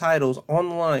team titles on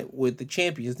the line with the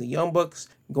champions, the Young Bucks,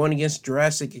 going against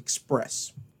Jurassic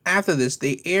Express. After this,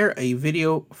 they air a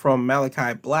video from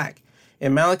Malachi Black.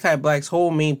 And Malachi Black's whole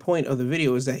main point of the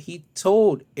video is that he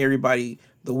told everybody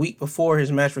the week before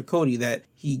his match with Cody that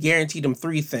he guaranteed them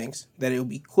 3 things. That it would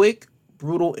be quick,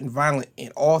 brutal, and violent.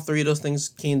 And all 3 of those things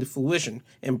came to fruition.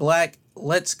 And Black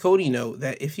lets Cody know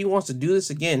that if he wants to do this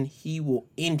again, he will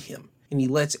end him. and he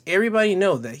lets everybody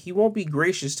know that he won't be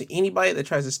gracious to anybody that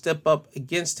tries to step up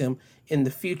against him in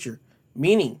the future.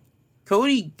 Meaning,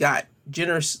 Cody got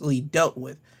generously dealt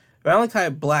with. Malachi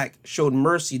Black showed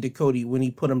mercy to Cody when he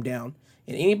put him down.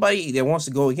 And anybody that wants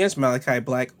to go against Malachi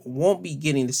Black won't be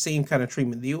getting the same kind of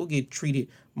treatment. They will get treated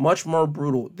much more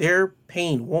brutal. Their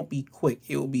pain won't be quick.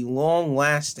 It will be long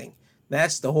lasting.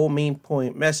 That's the whole main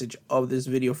point message of this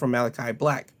video from Malachi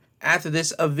Black. After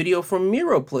this, a video from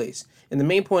Miro plays. And the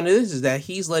main point of this is that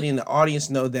he's letting the audience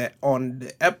know that on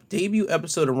the debut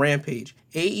episode of Rampage,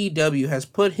 AEW has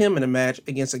put him in a match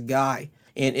against a guy.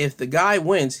 And if the guy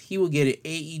wins, he will get an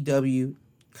AEW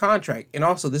contract. And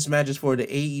also, this match is for the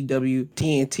AEW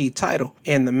TNT title.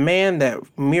 And the man that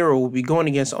Miro will be going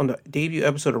against on the debut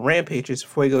episode of Rampage is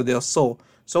Fuego del Sol.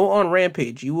 So on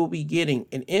Rampage, you will be getting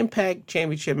an Impact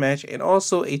Championship match and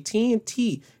also a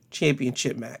TNT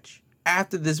Championship match.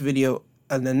 After this video,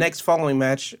 the next following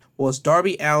match was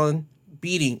Darby Allin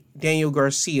beating Daniel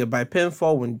Garcia by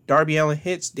pinfall when Darby Allin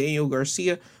hits Daniel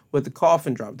Garcia with the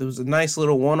coffin drop. There was a nice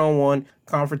little one-on-one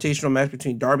confrontational match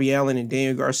between Darby Allin and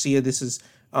Daniel Garcia. This is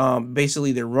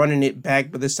basically they're running it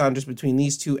back, but this time just between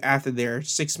these two after their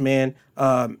six-man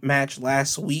match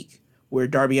last week, where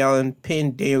Darby Allin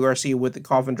pinned Daniel Garcia with the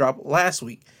coffin drop last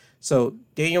week. So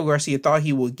Daniel Garcia thought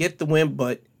he would get the win,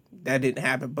 but that didn't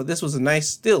happen. But this was a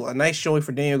nice showing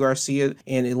for Daniel Garcia,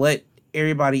 and it let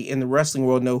everybody in the wrestling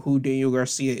world know who Daniel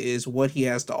Garcia is, what he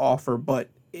has to offer, but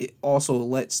it also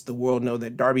lets the world know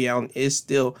that Darby Allin is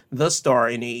still the star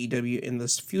in AEW and the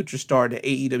future star that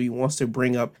AEW wants to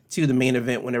bring up to the main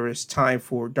event whenever it's time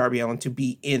for Darby Allin to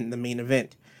be in the main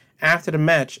event. After the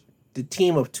match, the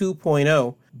team of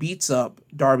 2.0 beats up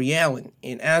Darby Allin,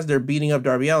 and as they're beating up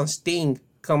Darby Allin, Sting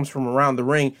comes from around the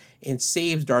ring and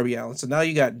saves Darby Allin. So now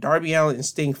you got Darby Allin and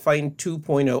Sting fighting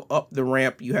 2.0 up the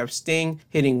ramp. You have Sting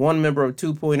hitting one member of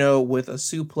 2.0 with a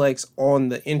suplex on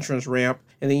the entrance ramp.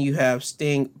 And then you have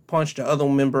Sting punch the other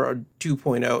member of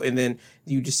 2.0. And then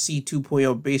you just see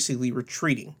 2.0 basically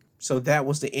retreating. So that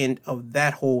was the end of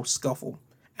that whole scuffle.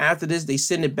 After this, they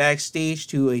send it backstage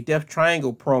to a Death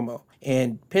Triangle promo.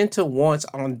 And Penta wants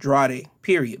Andrade,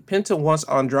 period. Penta wants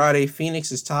Andrade.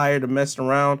 Phoenix is tired of messing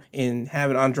around and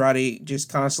having Andrade just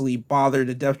constantly bother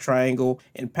the Death Triangle.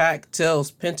 And Pac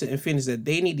tells Penta and Phoenix that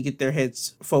they need to get their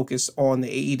heads focused on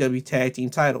the AEW tag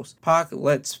team titles. Pac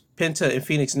lets Penta and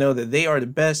Phoenix know that they are the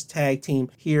best tag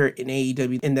team here in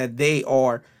AEW and that they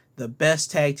are the best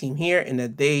tag team here and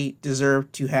that they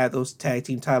deserve to have those tag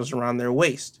team titles around their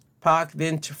waist. Pac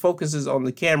then focuses on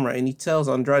the camera and he tells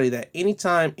Andrade that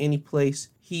anytime, any place,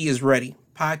 he is ready.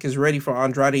 Pac is ready for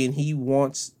Andrade and he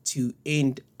wants to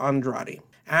end Andrade.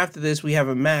 After this, we have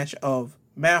a match of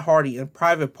Matt Hardy and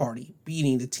Private Party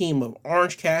beating the team of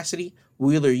Orange Cassidy,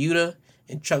 Wheeler Yuta,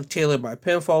 and Chuck Taylor by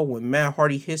pinfall when Matt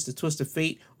Hardy hits the Twist of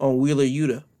Fate on Wheeler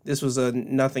Yuta. This was a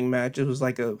nothing match. It was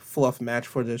like a fluff match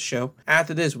for the show.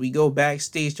 After this, we go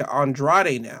backstage to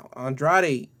Andrade now.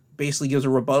 Andrade basically gives a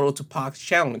rebuttal to Pac's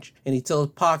challenge, and he tells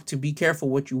Pac to be careful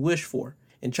what you wish for.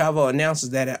 And Chavo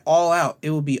announces that at All Out, it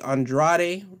will be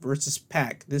Andrade versus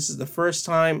Pac. This is the first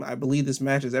time I believe this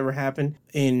match has ever happened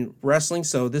in wrestling,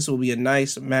 so this will be a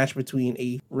nice match between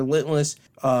a relentless,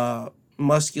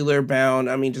 muscular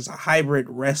bound, just a hybrid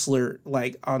wrestler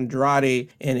like Andrade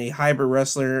and a hybrid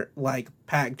wrestler like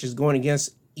Pac, just going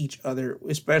against each other,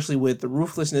 especially with the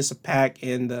ruthlessness of Pac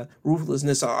and the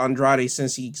ruthlessness of Andrade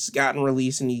since he's gotten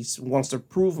released and he wants to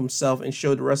prove himself and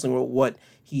show the wrestling world what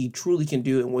he truly can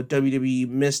do and what WWE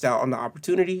missed out on the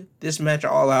opportunity. This match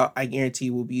All Out, I guarantee,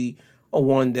 will be a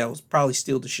one that was probably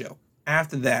steal the show.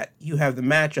 After that, you have the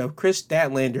match of Chris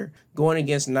Statlander going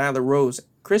against Nyla Rose.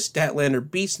 Chris Statlander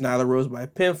beats Nyla Rose by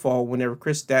pinfall whenever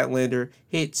Chris Statlander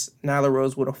hits Nyla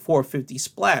Rose with a 450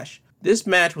 splash. This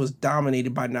match was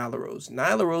dominated by Nyla Rose.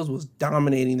 Nyla Rose was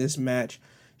dominating this match.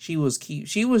 She was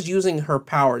using her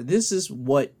power. This is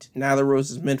what Nyla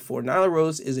Rose is meant for. Nyla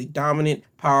Rose is a dominant,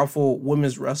 powerful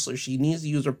women's wrestler. She needs to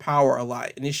use her power a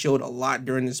lot, and it showed a lot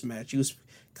during this match. She was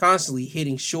constantly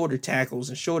hitting shoulder tackles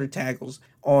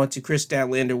onto Chris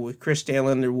Statlander, where Chris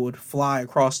Statlander would fly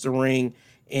across the ring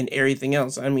and everything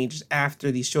else. Just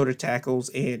after these shoulder tackles.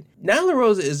 And Nyla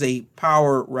Rose is a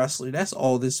power wrestler. That's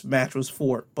all this match was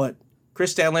for. But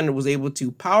Chris Statlander was able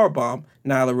to powerbomb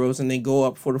Nyla Rose and then go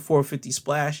up for the 450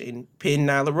 splash and pin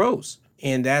Nyla Rose.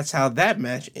 And that's how that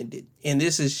match ended. And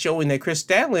this is showing that Chris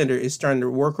Statlander is starting to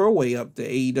work her way up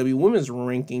the AEW women's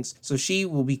rankings. So she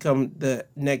will become the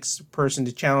next person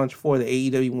to challenge for the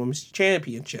AEW Women's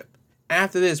Championship.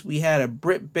 After this, we had a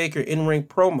Britt Baker in-ring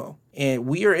promo. And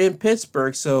we are in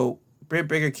Pittsburgh, so Britt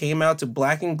Baker came out to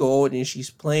black and gold, and she's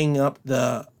playing up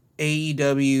the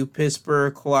AEW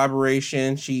Pittsburgh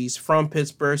collaboration. She's from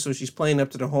Pittsburgh, so she's playing up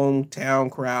to the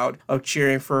hometown crowd of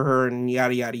cheering for her and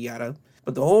yada, yada, yada.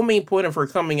 But the whole main point of her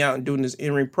coming out and doing this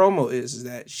in-ring promo is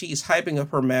that she's hyping up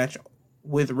her match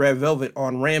with Red Velvet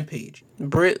on Rampage.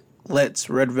 Britt lets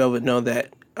Red Velvet know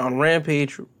that on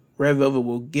Rampage, Red Velvet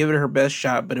will give it her best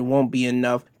shot, but it won't be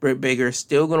enough. Britt Baker is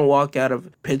still going to walk out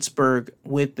of Pittsburgh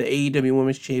with the AEW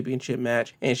Women's Championship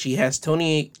match, and she has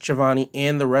Tony Schiavone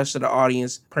and the rest of the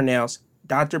audience pronounce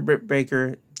Dr. Britt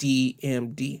Baker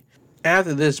DMD.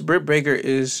 After this, Britt Baker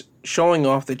is showing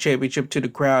off the championship to the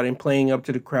crowd and playing up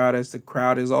to the crowd as the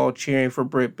crowd is all cheering for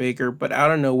Britt Baker. But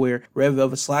out of nowhere, Red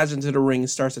Velvet slides into the ring and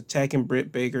starts attacking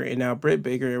Britt Baker. And now Britt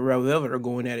Baker and Red Velvet are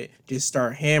going at it. Just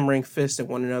start hammering fists at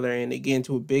one another and they get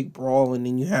into a big brawl. And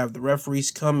then you have the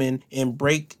referees come in and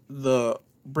break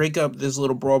up this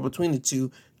little brawl between the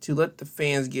two to let the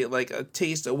fans get like a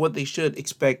taste of what they should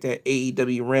expect at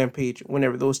AEW Rampage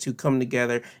whenever those two come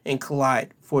together and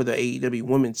collide for the AEW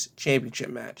Women's Championship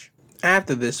match.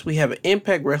 After this, we have an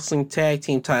Impact Wrestling Tag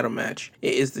Team title match.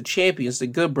 It is the champions, the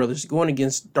Good Brothers, going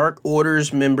against Dark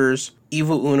Order's members,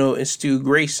 Evil Uno and Stu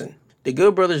Grayson. The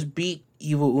Good Brothers beat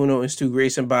Evil Uno and Stu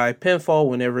Grayson by pinfall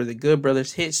whenever the Good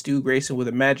Brothers hit Stu Grayson with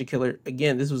a Magic Killer.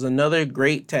 Again, this was another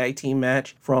great tag team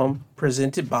match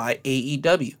presented by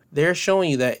AEW. They're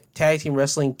showing you that tag team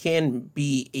wrestling can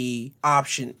be an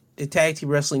option. The tag team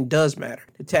wrestling does matter.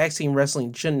 The tag team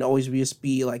wrestling shouldn't always just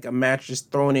be like a match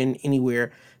just thrown in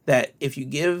anywhere. That if you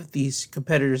give these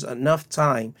competitors enough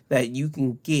time, that you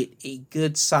can get a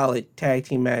good, solid tag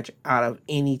team match out of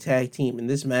any tag team. And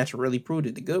this match really proved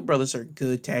it. The Good Brothers are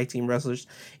good tag team wrestlers,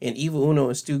 and Evil Uno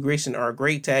and Stu Grayson are a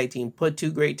great tag team. Put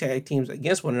two great tag teams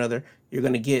against one another, you're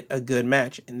going to get a good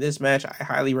match. And this match, I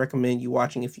highly recommend you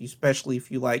watching, especially if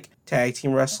you like tag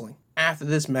team wrestling. After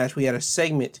this match, we had a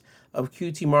segment of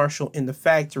QT Marshall in the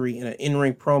factory in an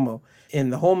in-ring promo.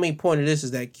 And the whole main point of this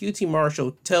is that QT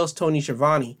Marshall tells Tony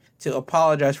Schiavone to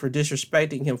apologize for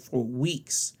disrespecting him for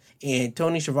weeks. And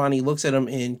Tony Schiavone looks at him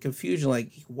in confusion,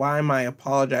 like, why am I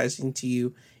apologizing to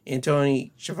you? And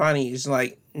Tony Schiavone is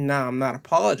like, nah, I'm not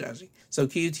apologizing. So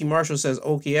QT Marshall says,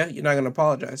 okay, yeah, you're not going to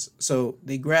apologize. So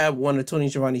they grab one of Tony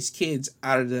Schiavone's kids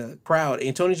out of the crowd.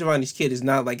 And Tony Schiavone's kid is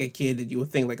not like a kid that you would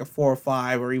think like a 4 or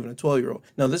 5 or even a 12-year-old.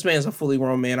 No, this man's a fully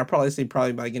grown man. I'd probably say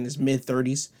like in his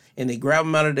mid-30s. And they grab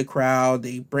him out of the crowd.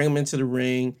 They bring him into the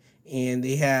ring. And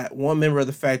they had one member of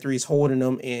the factory is holding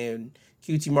him. And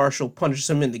QT Marshall punches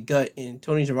him in the gut. And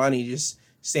Tony Schiavone just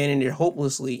standing there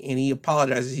hopelessly. And he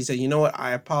apologizes. He said, you know what?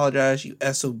 I apologize, you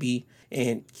SOB.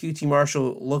 And QT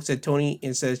Marshall looks at Tony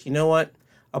and says, you know what?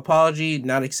 Apology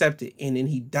not accepted. And then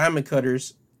he diamond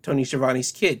cutters Tony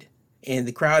Schiavone's kid. And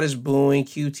the crowd is booing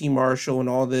QT Marshall and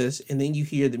all this. And then you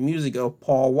hear the music of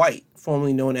Paul White,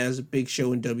 formerly known as Big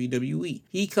Show in WWE.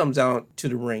 He comes out to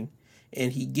the ring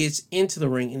and he gets into the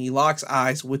ring and he locks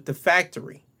eyes with the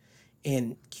factory.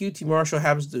 And QT Marshall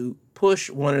happens to push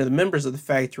one of the members of the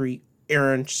factory,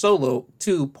 Aaron Solo,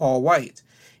 to Paul White.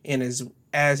 And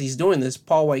as he's doing this,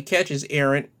 Paul White catches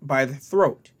Aaron by the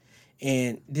throat.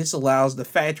 And this allows the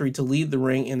factory to leave the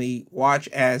ring, and they watch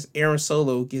as Aaron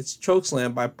Solo gets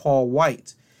chokeslammed by Paul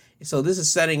White. So this is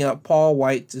setting up Paul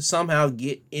White to somehow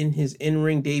get in his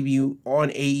in-ring debut on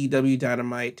AEW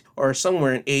Dynamite or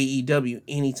somewhere in AEW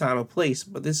any time or place.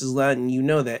 But this is letting you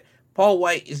know that Paul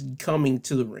White is coming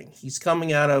to the ring. He's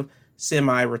coming out of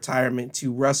semi-retirement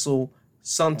to wrestle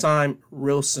sometime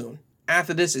real soon.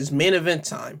 After this is main event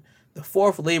time. The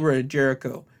fourth labor of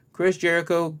Jericho. Chris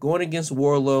Jericho going against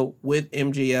Wardlow with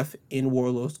MJF in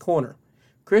Wardlow's corner.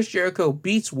 Chris Jericho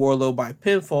beats Wardlow by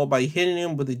pinfall by hitting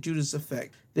him with the Judas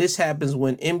effect. This happens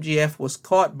when MJF was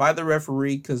caught by the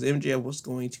referee because MJF was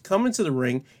going to come into the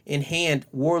ring and hand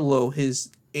Wardlow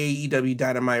his AEW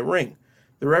Dynamite ring.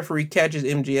 The referee catches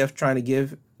MJF trying to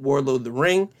give Wardlow the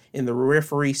ring, and the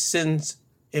referee sends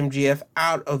MJF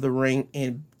out of the ring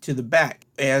and to the back.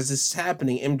 As this is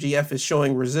happening, MJF is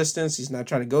showing resistance. He's not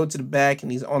trying to go to the back,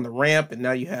 and he's on the ramp, and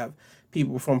now you have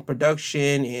people from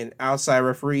production and outside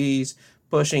referees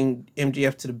pushing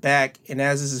MJF to the back. And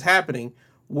as this is happening,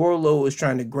 Wardlow is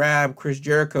trying to grab Chris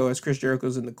Jericho as Chris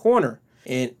Jericho's in the corner.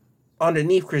 And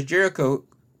underneath Chris Jericho,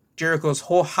 Jericho's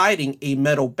hiding a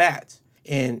metal bat.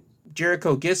 And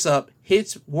Jericho gets up,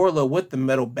 hits Wardlow with the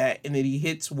metal bat, and then he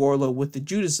hits Wardlow with the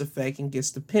Judas effect and gets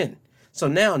the pin. So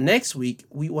now next week,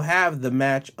 we will have the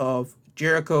match of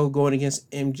Jericho going against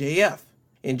MJF.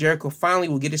 And Jericho finally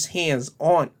will get his hands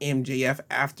on MJF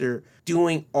after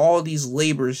doing all these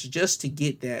labors just to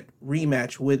get that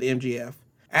rematch with MJF.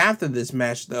 After this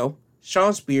match, though,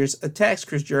 Shawn Spears attacks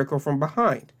Chris Jericho from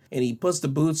behind. And he puts the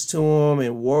boots to him,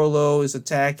 and Wardlow is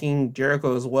attacking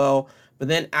Jericho as well. But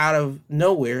then out of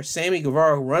nowhere, Sammy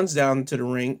Guevara runs down to the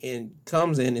ring and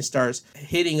comes in and starts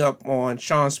hitting up on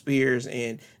Shawn Spears.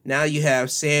 And now you have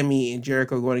Sammy and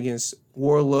Jericho going against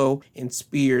Wardlow and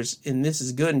Spears. And this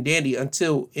is good and dandy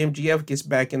until MJF gets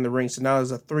back in the ring. So now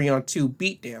there's a 3-on-2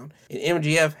 beatdown. And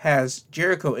MJF has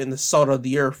Jericho in the Salt of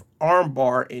the Earth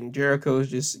armbar. And Jericho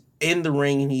is just in the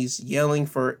ring and he's yelling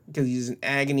because he's in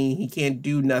agony. He can't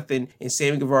do nothing. And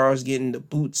Sammy Guevara is getting the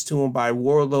boots to him by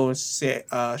Wardlow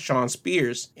and Shawn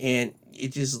Spears. And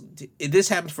this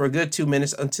happens for a good 2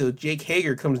 minutes until Jake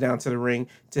Hager comes down to the ring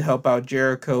to help out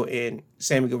Jericho and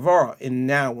Sammy Guevara. And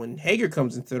now when Hager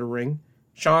comes into the ring,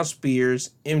 Shawn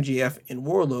Spears, MJF, and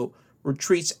Wardlow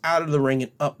retreats out of the ring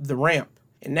and up the ramp.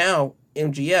 And now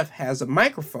MJF has a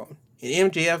microphone.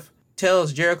 And MJF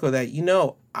tells Jericho that,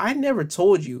 I never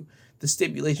told you the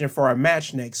stipulation for our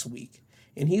match next week.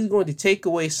 And he's going to take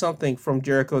away something from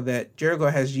Jericho that Jericho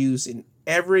has used in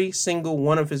every single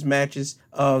one of his matches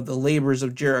of the Labors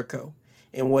of Jericho.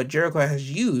 And what Jericho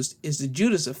has used is the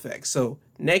Judas effect. So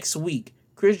next week,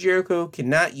 Chris Jericho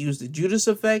cannot use the Judas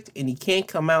effect and he can't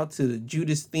come out to the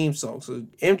Judas theme song. So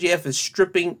MJF is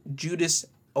stripping Judas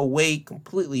away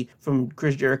completely from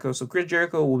Chris Jericho. So Chris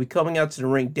Jericho will be coming out to the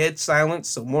ring dead silent.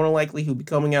 So more than likely he'll be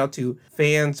coming out to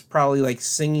fans probably like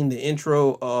singing the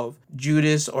intro of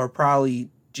Judas or probably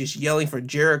just yelling for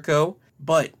Jericho.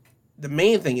 But the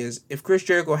main thing is if Chris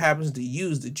Jericho happens to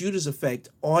use the Judas effect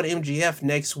on MJF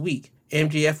next week,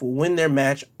 MJF will win their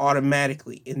match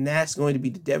automatically. And that's going to be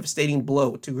the devastating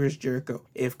blow to Chris Jericho.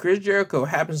 If Chris Jericho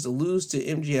happens to lose to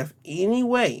MJF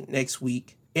anyway next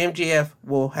week, MJF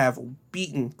will have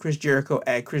beaten Chris Jericho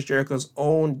at Chris Jericho's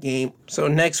own game. So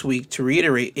next week, to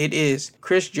reiterate, it is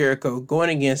Chris Jericho going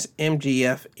against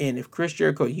MJF. And if Chris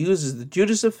Jericho uses the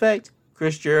Judas effect,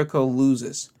 Chris Jericho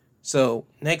loses. So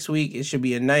next week, it should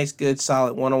be a nice, good,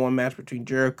 solid one-on-one match between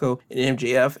Jericho and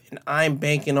MJF. And I'm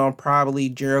banking on probably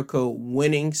Jericho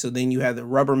winning. So then you have the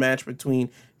rubber match between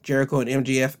Jericho and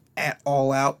MJF at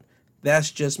All Out. That's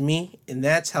just me. And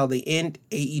that's how they end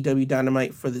AEW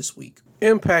Dynamite for this week.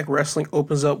 Impact Wrestling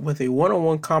opens up with a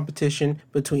one-on-one competition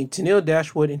between Tenille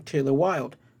Dashwood and Taylor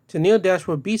Wilde. Tenille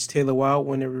Dashwood beats Taylor Wilde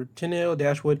whenever Tenille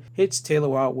Dashwood hits Taylor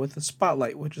Wilde with a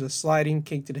spotlight, which is a sliding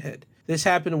kick to the head. This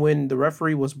happened when the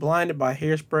referee was blinded by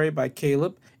hairspray by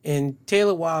Caleb, and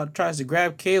Taylor Wilde tries to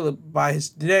grab Caleb by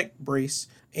his neck brace,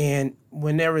 and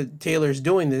whenever Taylor's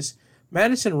doing this,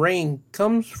 Madison Rayne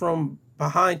comes from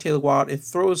behind Taylor Wilde and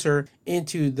throws her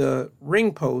into the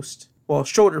ring post. Well,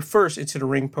 shoulder first into the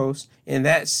ring post, and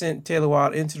that sent Taylor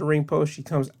Wilde into the ring post. She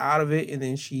comes out of it, and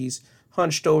then she's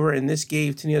hunched over, and this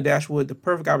gave Tenille Dashwood the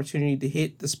perfect opportunity to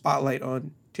hit the spotlight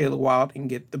on Taylor Wilde and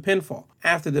get the pinfall.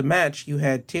 After the match, you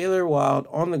had Taylor Wilde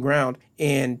on the ground,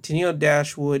 and Tenille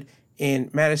Dashwood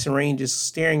and Madison Rayne just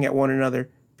staring at one another.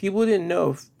 People didn't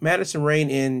know if Madison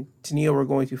Rayne and Tenille were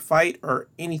going to fight or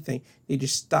anything. They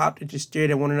just stopped and just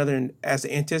stared at one another, and as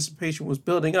the anticipation was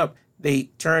building up, they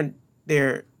turned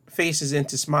their faces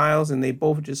into smiles and they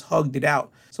both just hugged it out.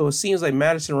 So it seems like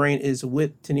Madison Rayne is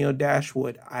with Tenille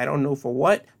Dashwood. I don't know for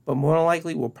what, but more than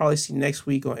likely we'll probably see next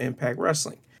week on Impact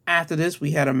Wrestling. After this,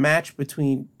 we had a match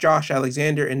between Josh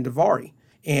Alexander and Daivari.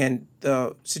 And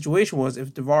the situation was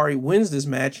if Daivari wins this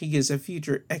match, he gets a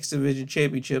future X Division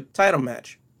Championship title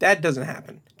match. That doesn't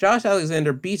happen. Josh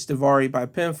Alexander beats Daivari by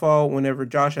pinfall whenever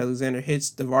Josh Alexander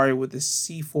hits Daivari with a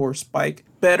C4 spike,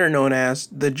 better known as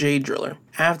the J Driller.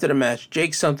 After the match,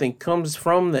 Jake Something comes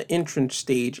from the entrance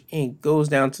stage and goes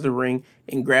down to the ring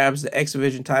and grabs the X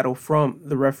Division title from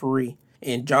the referee.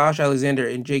 And Josh Alexander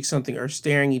and Jake Something are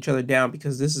staring each other down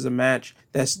because this is a match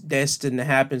that's destined to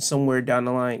happen somewhere down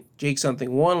the line. Jake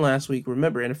Something won last week,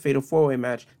 remember, in a Fatal 4-Way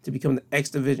match to become the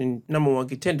X Division #1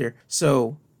 contender.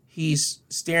 So he's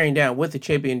staring down with the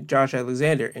champion Josh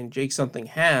Alexander, and Jake Something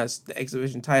has the X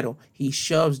Division title. He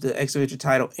shoves the X Division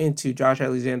title into Josh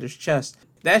Alexander's chest.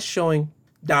 That's showing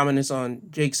dominance on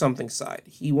Jake Something's side.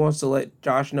 He wants to let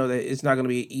Josh know that it's not going to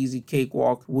be an easy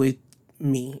cakewalk with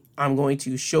me. I'm going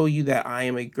to show you that I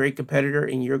am a great competitor,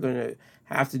 and you're going to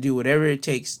have to do whatever it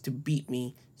takes to beat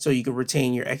me so you can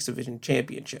retain your X Division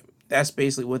championship. That's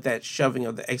basically what that shoving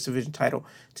of the X Division title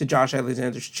to Josh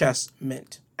Alexander's chest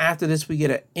meant. After this, we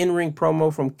get an in-ring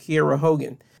promo from Kiera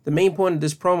Hogan. The main point of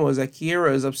this promo is that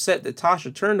Kiera is upset that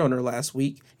Tasha turned on her last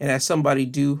week and had somebody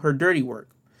do her dirty work.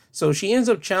 So she ends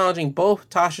up challenging both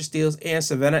Tasha Steelz and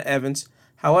Savannah Evans.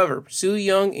 However, Su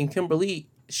Yung and Kimberly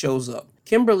shows up.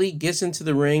 Kimberly gets into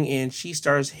the ring and she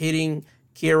starts hitting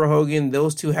Kiera Hogan.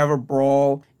 Those two have a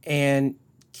brawl, and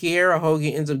Kiera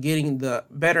Hogan ends up getting the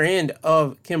better end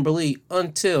of Kimberly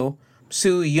until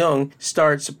Su Yung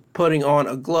starts putting on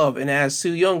a glove. And as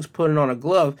Su Young's putting on a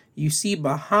glove, you see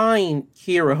behind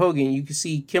Kiera Hogan, you can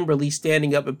see Kimberly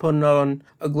standing up and putting on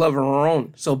a glove of her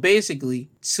own. So basically,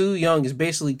 Su Yung is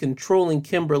basically controlling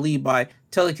Kimberly by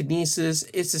telekinesis.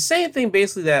 It's the same thing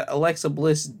basically that Alexa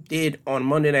Bliss did on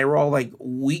Monday Night Raw like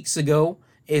weeks ago.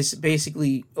 It's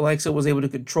basically Alexa was able to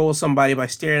control somebody by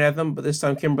staring at them, but this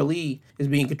time Kimberly is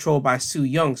being controlled by Su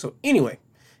Yung. So anyway,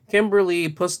 Kimberly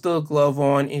puts the glove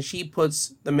on and she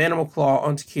puts the Manimal Claw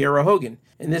onto Kiera Hogan.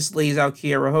 And this lays out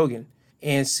Kiera Hogan.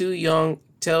 And Su Yung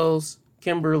tells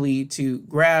Kimberly to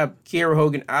grab Kiera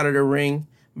Hogan out of the ring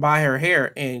by her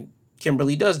hair, and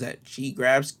Kimberly does that. She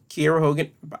grabs Kiera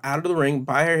Hogan out of the ring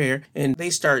by her hair, and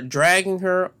they start dragging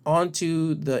her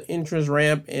onto the entrance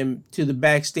ramp and to the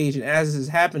backstage. And as this is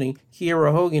happening,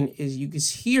 Kiera Hogan you can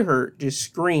hear her just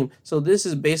scream. So this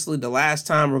is basically the last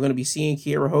time we're going to be seeing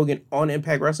Kiera Hogan on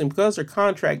Impact Wrestling because her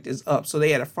contract is up. So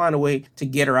they had to find a way to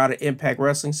get her out of Impact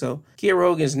Wrestling. So Kiera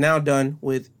Hogan is now done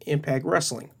with Impact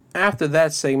Wrestling. After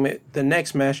that segment, the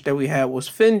next match that we had was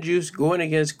FinJuice going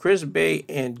against Chris Bay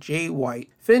and Jay White.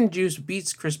 FinJuice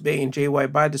beats Chris Bay and Jay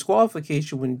White by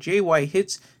disqualification when Jay White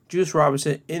hits Juice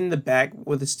Robinson in the back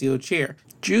with a steel chair.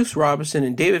 Juice Robinson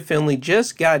and David Finlay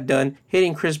just got done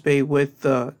hitting Chris Bay with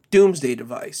the Doomsday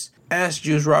device. As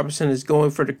Juice Robinson is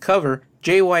going for the cover,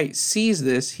 Jay White sees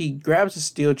this. He grabs a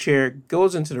steel chair,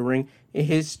 goes into the ring, and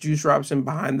hits Juice Robinson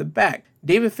behind the back.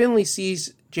 David Finlay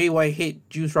sees Jay White hit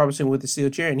Juice Robinson with a steel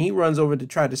chair, and he runs over to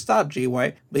try to stop Jay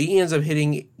White, but he ends up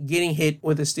getting hit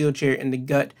with a steel chair in the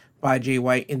gut by Jay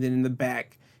White and then in the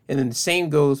back. And then the same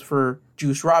goes for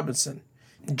Juice Robinson.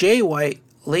 Jay White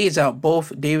lays out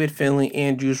both David Finlay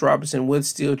and Juice Robinson with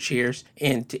steel chairs,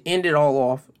 and to end it all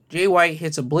off, Jay White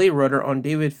hits a Blade Runner on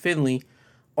David Finlay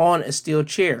on a steel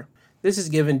chair. This has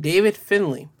given David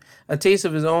Finlay a taste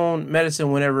of his own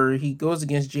medicine whenever he goes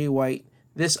against Jay White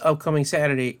this upcoming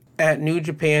Saturday at New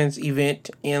Japan's event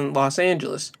in Los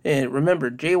Angeles. And remember,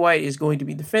 Jay White is going to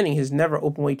be defending his Never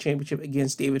Openweight Championship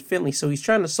against David Finlay. So he's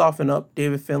trying to soften up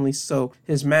David Finlay so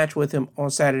his match with him on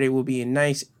Saturday will be a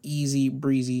nice, easy,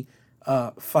 breezy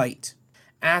fight.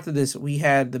 After this, we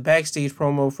had the backstage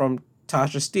promo from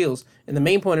Tasha Steelz. And the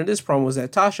main point of this promo was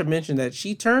that Tasha mentioned that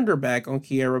she turned her back on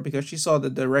Kiera because she saw the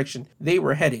direction they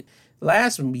were headed.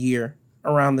 Last year,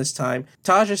 around this time,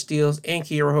 Tasha Steelz and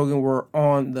Kiera Hogan were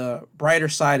on the brighter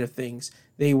side of things.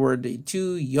 They were the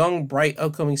two young, bright,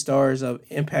 upcoming stars of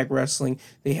Impact Wrestling.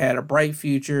 They had a bright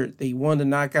future. They won the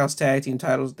Knockouts Tag Team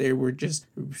titles. They were just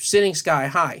sitting sky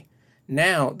high.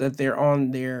 Now that they're on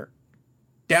their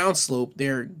downslope,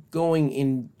 they're going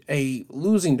in a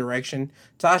losing direction.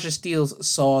 Tasha Steelz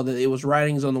saw that it was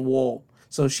writings on the wall.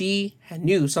 So she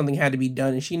knew something had to be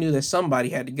done, and she knew that somebody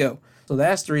had to go. So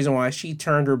that's the reason why she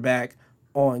turned her back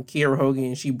on Kiera Hogan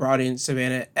and she brought in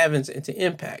Savannah Evans into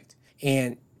Impact.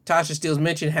 And Tasha Steelz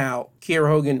mentioned how Kiera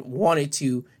Hogan wanted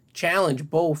to challenge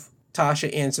both Tasha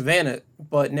and Savannah,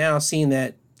 but now seeing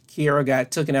that Kiera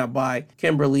got taken out by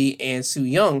Kimberly and Su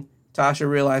Yung, Tasha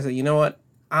realized that, you know what,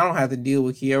 I don't have to deal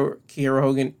with Kiera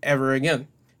Hogan ever again.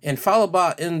 And Fallah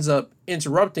Bahh ends up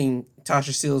interrupting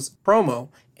Tasha Steelz' promo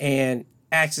and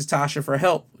asks Tasha for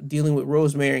help dealing with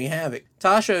Rosemary and Havoc.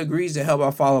 Tasha agrees to help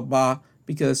out Fallah Bahh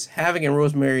because Havoc and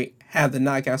Rosemary have the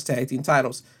Knockouts Tag Team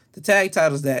titles. The tag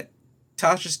titles that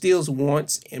Tasha Steelz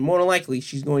wants, and more than likely,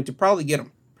 she's going to probably get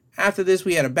them. After this,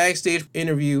 we had a backstage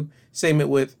interview segment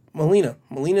with Melina.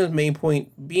 Melina's main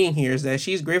point being here is that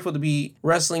she's grateful to be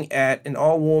wrestling at an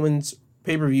all-women's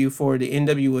pay-per-view for the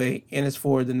NWA, and it's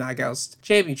for the Knockouts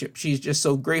Championship. She's just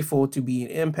so grateful to be in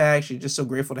Impact. She's just so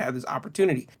grateful to have this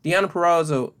opportunity. Deonna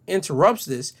Purrazzo interrupts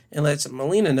this and lets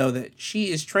Melina know that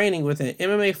she is training with an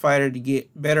MMA fighter to get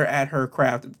better at her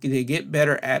craft, to get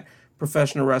better at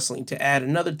professional wrestling, to add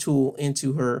another tool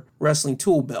into her wrestling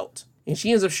tool belt. And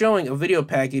she ends up showing a video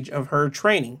package of her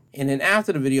training. And then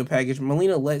after the video package,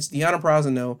 Melina lets Deonna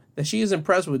Purrazzo know that she is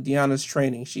impressed with Deonna's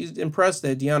training. She's impressed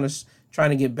that Deonna's trying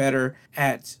to get better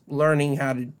at learning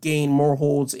how to gain more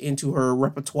holds into her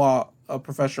repertoire of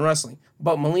professional wrestling.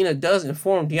 But Melina does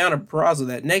inform Deonna Purrazzo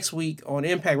that next week on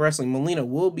Impact Wrestling, Melina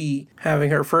will be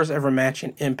having her first ever match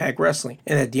in Impact Wrestling,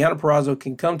 and that Deonna Purrazzo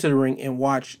can come to the ring and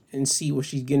watch and see what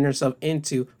she's getting herself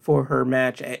into for her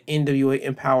match at NWA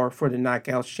Empower for the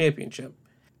Knockouts Championship.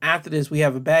 After this, we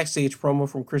have a backstage promo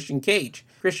from Christian Cage.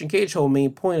 Christian Cage's whole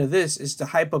main point of this is to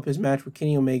hype up his match with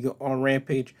Kenny Omega on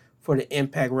Rampage for the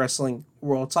Impact Wrestling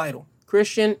World title.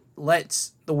 Christian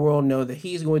lets the world know that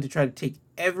he's going to try to take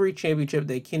every championship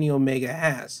that Kenny Omega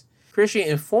has. Christian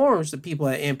informs the people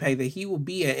at Impact that he will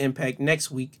be at Impact next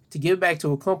week to give back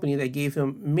to a company that gave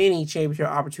him many championship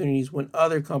opportunities when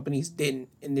other companies didn't,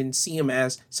 and didn't see him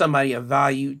as somebody of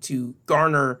value to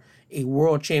garner a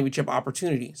world championship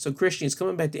opportunity. So Christian is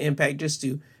coming back to Impact just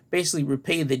to basically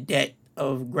repay the debt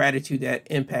of gratitude that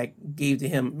Impact gave to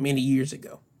him many years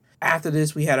ago. After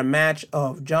this, we had a match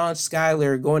of John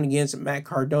Skyler going against Matt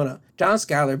Cardona. John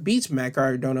Skyler beats Matt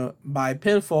Cardona by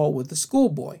pinfall with the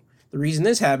schoolboy. The reason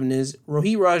this happened is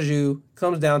Rohit Raju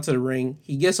comes down to the ring,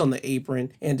 he gets on the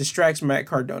apron, and distracts Matt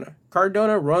Cardona.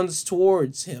 Cardona runs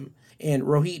towards him, and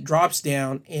Rohit drops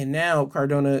down, and now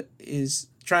Cardona is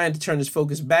trying to turn his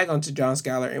focus back onto John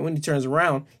Skyler, and when he turns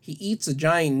around, he eats a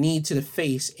giant knee to the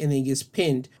face and then gets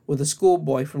pinned with a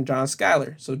schoolboy from John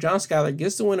Skyler. So John Skyler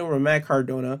gets the win over Matt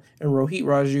Cardona, and Rohit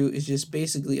Raju is just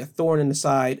basically a thorn in the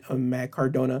side of Matt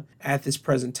Cardona at this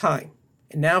present time.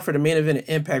 And now for the main event of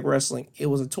Impact Wrestling. It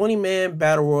was a 20-man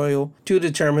battle royal to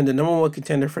determine the number one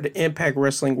contender for the Impact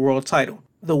Wrestling World title.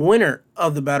 The winner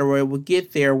of the battle royal will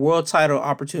get their world title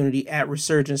opportunity at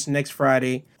Resurgence next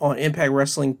Friday on Impact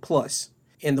Wrestling Plus.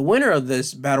 And the winner of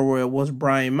this battle royal was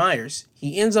Brian Myers.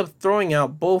 He ends up throwing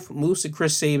out both Moose and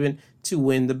Chris Sabin to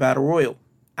win the battle royal.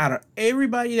 Out of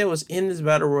everybody that was in this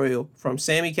battle royal, from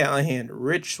Sami Callihan,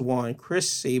 Rich Swann, Chris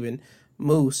Sabin,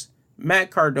 Moose,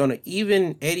 Matt Cardona,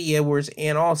 even Eddie Edwards,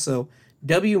 and also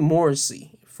W.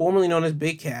 Morrissey, formerly known as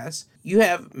Big Cass, you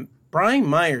have Brian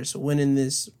Myers winning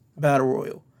this battle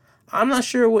royal. I'm not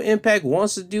sure what Impact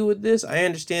wants to do with this. I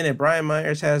understand that Brian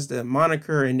Myers has the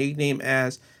moniker and nickname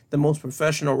as the most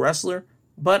professional wrestler,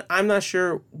 but I'm not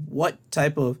sure what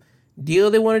type of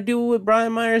deal they want to do with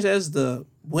Brian Myers as the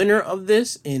winner of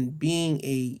this and being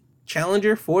a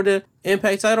challenger for the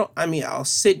Impact title. I mean, I'll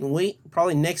sit and wait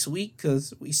probably next week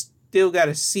because we still got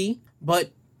to see.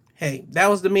 But hey, that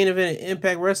was the main event of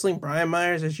Impact Wrestling. Brian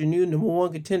Myers as your new number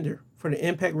one contender for the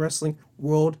Impact Wrestling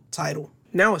World title.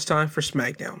 Now it's time for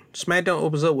SmackDown. SmackDown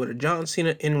opens up with a John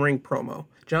Cena in-ring promo.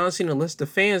 John Cena lets the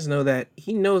fans know that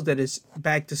he knows that it's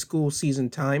back to school season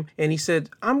time, and he said,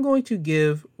 I'm going to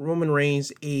give Roman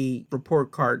Reigns a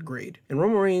report card grade. And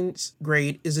Roman Reigns'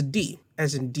 grade is a D,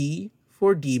 as in D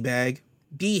for D-bag,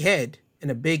 D-head,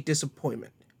 and a big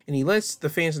disappointment. And he lets the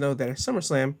fans know that at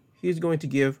SummerSlam, he's going to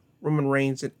give Roman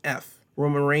Reigns an F.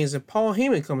 Roman Reigns and Paul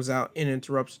Heyman comes out and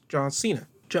interrupts John Cena.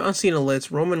 John Cena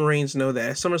lets Roman Reigns know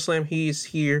that at SummerSlam, he is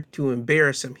here to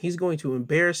embarrass him. He's going to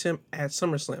embarrass him at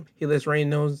SummerSlam. He lets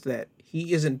Reigns know that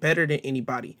he isn't better than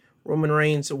anybody. Roman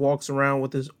Reigns walks around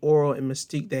with his aura and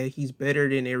mystique that he's better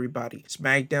than everybody.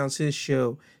 SmackDown's his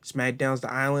show. SmackDown's the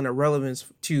island of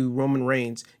relevance to Roman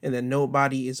Reigns, and that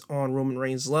nobody is on Roman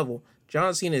Reigns' level.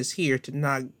 John Cena is here to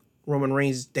knock Roman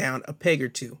Reigns down a peg or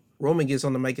two. Roman gets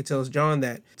on the mic and tells John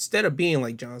that instead of being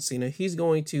like John Cena, he's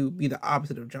going to be the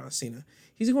opposite of John Cena.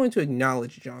 He's going to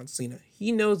acknowledge John Cena.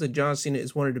 He knows that John Cena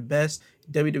is one of the best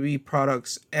WWE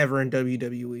products ever in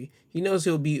WWE. He knows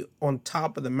he'll be on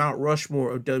top of the Mount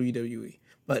Rushmore of WWE.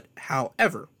 But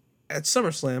however, at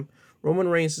SummerSlam, Roman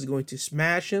Reigns is going to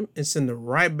smash him and send him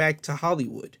right back to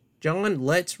Hollywood. John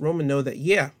lets Roman know that,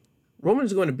 yeah, Roman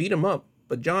is going to beat him up,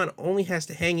 but John only has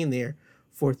to hang in there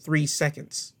for 3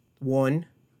 seconds. 1,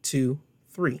 2,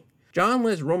 3. John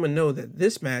lets Roman know that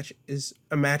this match is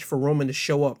a match for Roman to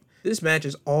show up. This match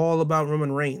is all about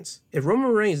Roman Reigns. If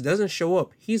Roman Reigns doesn't show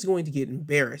up, he's going to get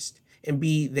embarrassed and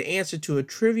be the answer to a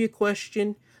trivia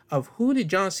question of who did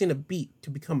John Cena beat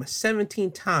to become a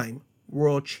 17-time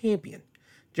world champion.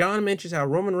 John mentions how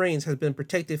Roman Reigns has been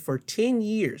protected for 10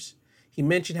 years. He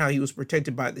mentioned how he was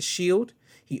protected by The Shield.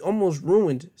 He almost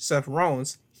ruined Seth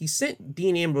Rollins. He sent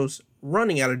Dean Ambrose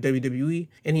running out of WWE,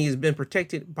 and he has been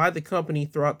protected by the company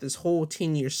throughout this whole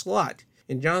 10-year slot.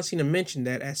 And John Cena mentioned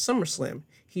that at SummerSlam,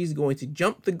 he's going to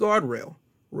jump the guardrail,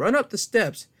 run up the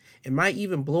steps, and might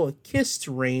even blow a kiss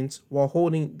to Reigns while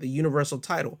holding the Universal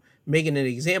title, making an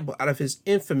example out of his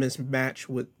infamous match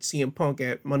with CM Punk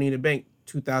at Money in the Bank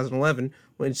 2011,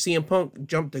 when CM Punk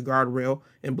jumped the guardrail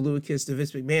and blew a kiss to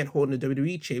Vince McMahon holding the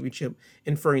WWE Championship,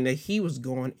 inferring that he was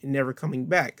gone and never coming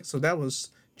back. So that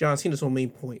was John Cena's whole main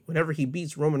point. Whenever he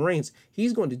beats Roman Reigns,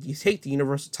 he's going to take the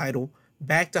Universal title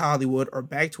back to Hollywood or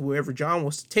back to wherever John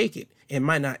wants to take it, and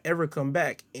might not ever come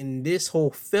back. And this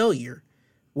whole failure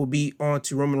will be on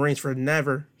to Roman Reigns for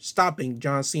never stopping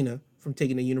John Cena from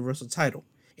taking the Universal title.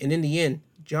 And in the end,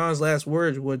 John's last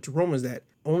words were to Roman is that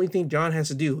only thing John has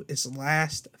to do is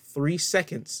last 3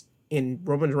 seconds and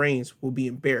Roman Reigns will be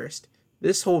embarrassed.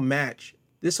 This whole match,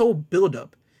 this whole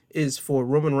buildup is for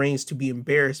Roman Reigns to be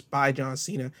embarrassed by John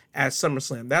Cena at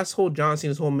SummerSlam. That's John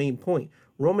Cena's whole main point.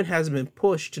 Roman hasn't been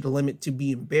pushed to the limit to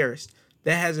be embarrassed.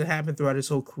 That hasn't happened throughout his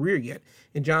whole career yet,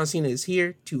 and John Cena is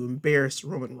here to embarrass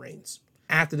Roman Reigns.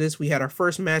 After this, we had our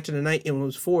first match of the night, and it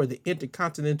was for the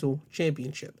Intercontinental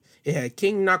Championship. It had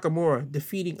King Nakamura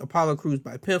defeating Apollo Crews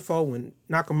by pinfall when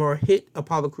Nakamura hit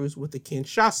Apollo Crews with the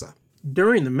Kinshasa.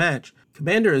 During the match,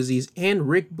 Commander Aziz and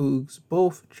Rick Boogs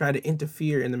both tried to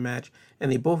interfere in the match,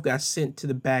 and they both got sent to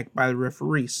the back by the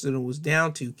referee. So it was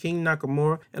down to King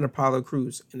Nakamura and Apollo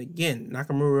Crews. And again,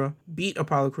 Nakamura beat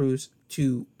Apollo Crews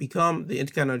to become the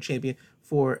Intercontinental Champion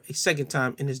for a second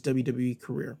time in his WWE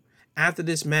career. After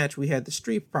this match, we had the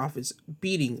Street Profits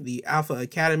beating the Alpha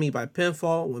Academy by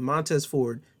pinfall when Montez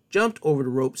Ford jumped over the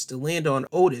ropes to land on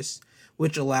Otis,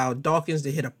 which allowed Dawkins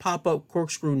to hit a pop-up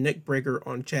corkscrew neckbreaker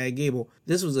on Chad Gable.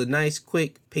 This was a nice,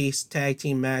 quick-paced tag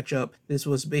team matchup. This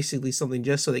was basically something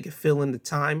just so they could fill in the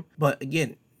time. But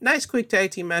again, nice, quick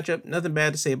tag team matchup. Nothing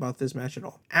bad to say about this match at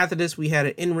all. After this, we had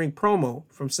an in-ring promo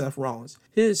from Seth Rollins.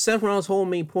 Seth Rollins' whole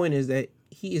main point is that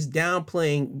he is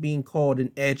downplaying being called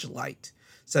an Edge light.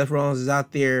 Seth Rollins is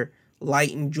out there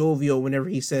light and jovial whenever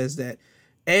he says that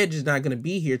Edge is not going to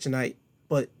be here tonight,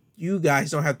 but you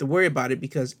guys don't have to worry about it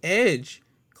because Edge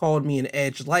called me an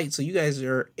Edge light, so you guys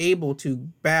are able to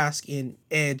bask in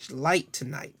Edge light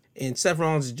tonight. And Seth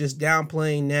Rollins is just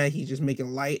downplaying that. He's just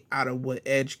making light out of what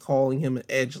Edge calling him an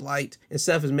Edge light. And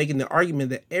Seth is making the argument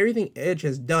that everything Edge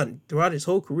has done throughout his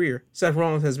whole career, Seth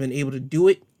Rollins has been able to do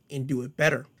it and do it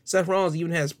better. Seth Rollins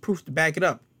even has proof to back it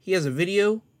up. He has a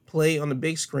video play on the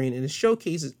big screen and it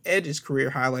showcases Edge's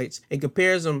career highlights and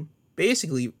compares them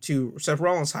basically to Seth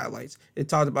Rollins' highlights. It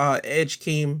talked about how Edge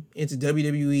came into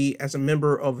WWE as a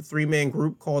member of a three-man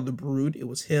group called The Brood. It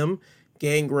was him,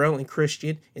 Gangrel, and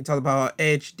Christian. And talked about how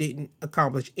Edge didn't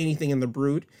accomplish anything in The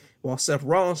Brood, while Seth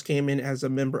Rollins came in as a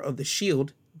member of The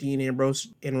Shield, Dean Ambrose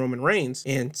and Roman Reigns.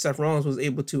 And Seth Rollins was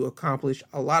able to accomplish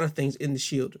a lot of things in The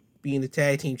Shield, being the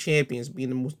tag team champions, being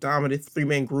the most dominant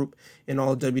three-man group in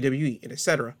all of WWE, and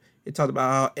etc. It talked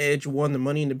about how Edge won the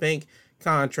Money in the Bank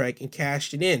contract and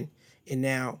cashed it in. And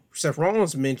now Seth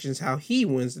Rollins mentions how he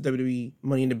wins the WWE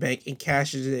Money in the Bank and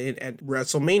cashes it in at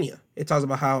WrestleMania. It talks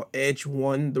about how Edge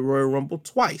won the Royal Rumble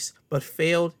twice, but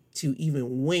failed to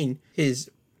even win his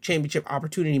championship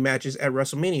opportunity matches at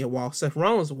WrestleMania, while Seth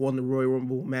Rollins won the Royal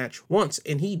Rumble match once,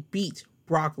 and he beat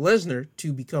Brock Lesnar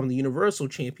to become the Universal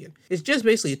Champion. It's just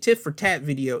basically a tit for tat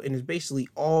video, and it's basically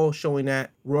all showing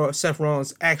that Seth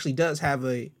Rollins actually does have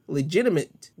a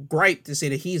legitimate gripe to say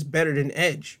that he's better than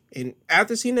Edge. And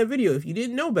after seeing that video, if you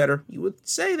didn't know better, you would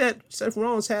say that Seth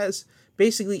Rollins has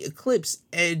basically eclipsed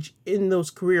Edge in those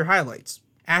career highlights.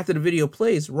 After the video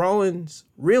plays, Rollins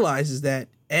realizes that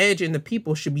Edge and the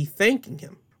people should be thanking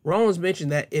him. Rollins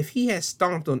mentioned that if he had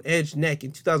stomped on Edge's neck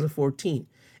in 2014,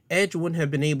 Edge wouldn't have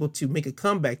been able to make a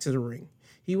comeback to the ring.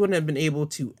 He wouldn't have been able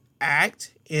to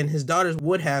act, and his daughters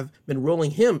would have been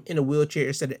rolling him in a wheelchair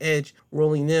instead of Edge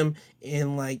rolling them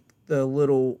in like the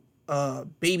little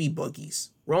baby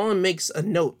buggies. Rollins makes a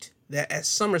note that at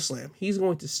SummerSlam, he's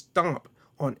going to stomp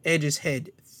on Edge's head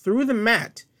through the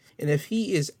mat, and if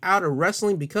he is out of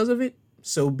wrestling because of it,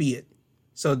 so be it.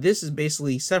 So this is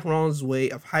basically Seth Rollins' way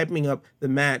of hyping up the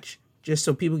match just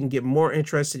so people can get more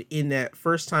interested in that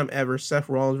first time ever Seth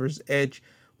Rollins versus Edge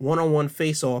one-on-one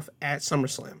face-off at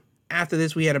SummerSlam. After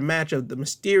this, we had a match of the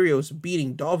Mysterios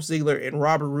beating Dolph Ziggler and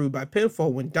Robert Roode by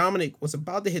pinfall when Dominic was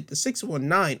about to hit the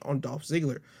 619 on Dolph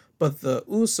Ziggler, but the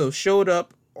Usos showed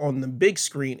up on the big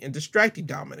screen and distracted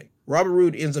Dominic. Robert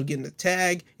Roode ends up getting the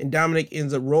tag, and Dominic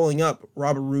ends up rolling up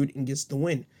Robert Roode and gets the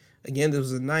win. Again, this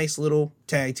was a nice little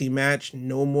tag team match,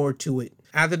 no more to it.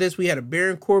 After this, we had a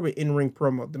Baron Corbin in-ring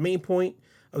promo. The main point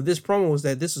of this promo was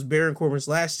that this was Baron Corbin's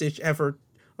last-ditch effort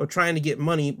of trying to get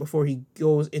money before he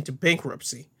goes into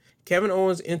bankruptcy. Kevin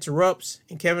Owens interrupts,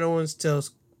 and Kevin Owens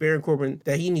tells Baron Corbin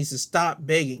that he needs to stop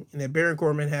begging, and that Baron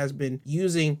Corbin has been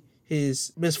using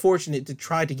his misfortune to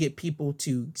try to get people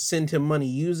to send him money,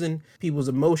 using people's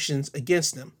emotions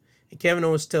against them. And Kevin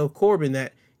Owens tells Corbin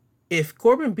that if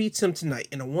Corbin beats him tonight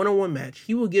in a one-on-one match,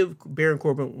 he will give Baron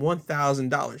Corbin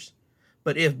 $1,000.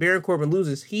 But if Baron Corbin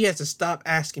loses, he has to stop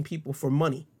asking people for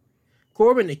money.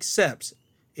 Corbin accepts,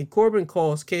 and Corbin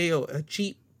calls KO a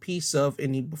cheap piece of,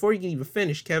 and before he can even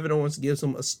finish, Kevin Owens gives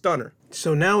him a stunner.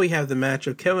 So now we have the match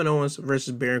of Kevin Owens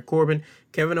versus Baron Corbin.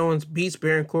 Kevin Owens beats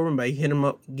Baron Corbin by hitting him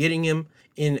up, getting him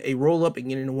in a roll-up and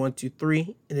getting a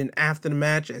 1-2-3. And then after the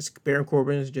match, as Baron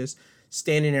Corbin is just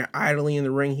standing there idly in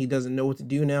the ring, he doesn't know what to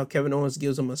do now. Kevin Owens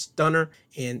gives him a stunner,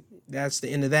 and that's the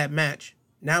end of that match.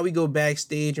 Now we go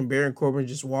backstage, and Baron Corbin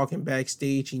just walking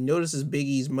backstage. He notices Big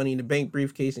E's Money in the Bank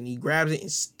briefcase, and he grabs it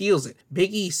and steals it.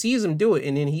 Big E sees him do it,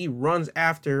 and then he runs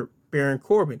after Baron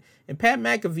Corbin. And Pat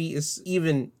McAfee is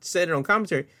even said it on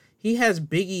commentary. He has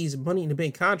Big E's Money in the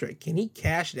Bank contract. Can he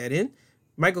cash that in?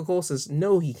 Michael Cole says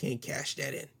no, he can't cash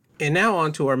that in. And now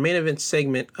on to our main event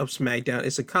segment of SmackDown.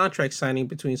 It's a contract signing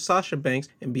between Sasha Banks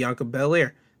and Bianca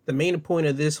Belair. The main point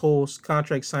of this whole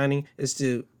contract signing is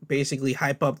to basically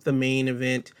hype up the main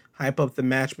event, hype up the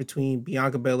match between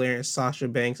Bianca Belair and Sasha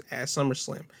Banks at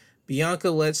SummerSlam.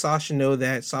 Bianca let Sasha know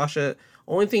that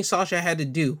only thing Sasha had to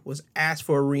do was ask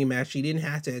for a rematch. She didn't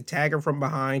have to attack her from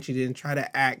behind. She didn't try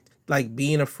to act like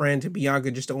being a friend to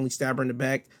Bianca just to only stab her in the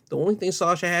back. The only thing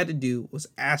Sasha had to do was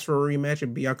ask for a rematch,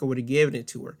 and Bianca would have given it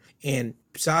to her. And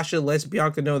Sasha lets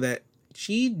Bianca know that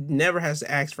she never has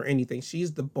to ask for anything.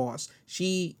 She's the boss.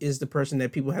 She is the person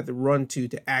that people have to run to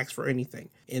ask for anything.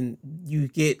 And you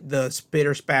get the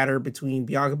spitter spatter between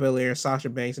Bianca Belair and Sasha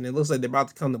Banks, and it looks like they're about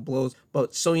to come to blows.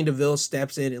 But Sonya Deville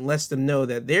steps in and lets them know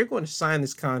that they're going to sign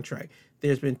this contract.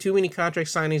 There's been too many contract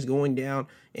signings going down,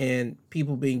 and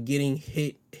people been getting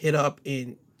hit up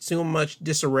in so much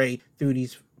disarray through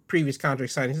these previous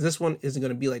contract signings. This one isn't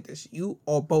going to be like this. You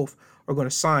all both are going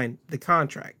to sign the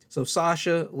contract. So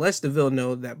Sasha lets Deville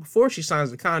know that before she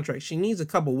signs the contract, she needs a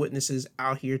couple witnesses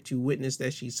out here to witness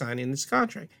that she's signing this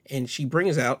contract. And she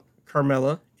brings out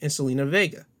Carmella and Zelina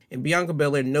Vega. And Bianca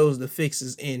Belair knows the fix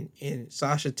is in. And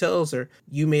Sasha tells her,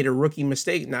 you made a rookie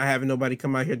mistake not having nobody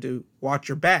come out here to watch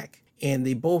your back. And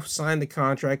they both sign the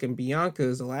contract, and Bianca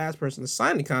is the last person to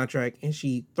sign the contract, and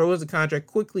she throws the contract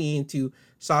quickly into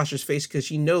Sasha's face because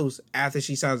she knows after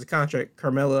she signs the contract,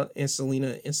 Carmella and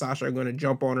Zelina and Sasha are going to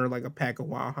jump on her like a pack of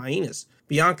wild hyenas.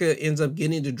 Bianca ends up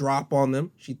getting the drop on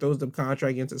them. She throws the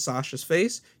contract into Sasha's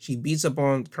face. She beats up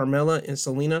on Carmella and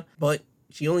Zelina, but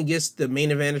she only gets the main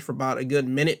advantage for about a good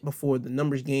minute before the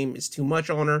numbers game is too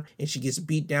much on her, and she gets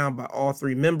beat down by all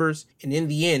three members. And in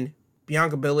the end,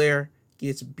 Bianca Belair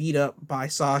gets beat up by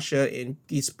Sasha and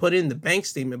gets put in the bank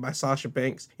statement by Sasha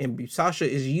Banks. And Sasha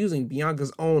is using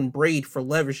Bianca's own braid for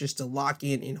leverage just to lock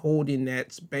in and hold in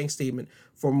that bank statement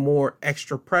for more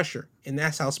extra pressure. And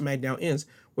that's how SmackDown ends,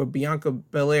 with Bianca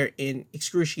Belair in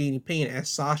excruciating pain as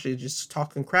Sasha is just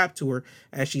talking crap to her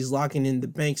as she's locking in the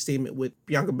bank statement with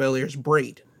Bianca Belair's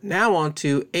braid. Now on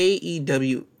to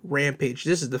AEW Rampage.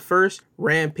 This is the first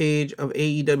Rampage of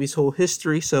AEW's whole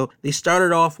history. So they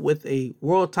started off with a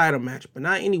world title match, but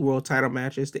not any world title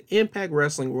match. It's the Impact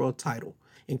Wrestling World Title.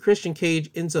 And Christian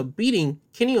Cage ends up beating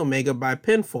Kenny Omega by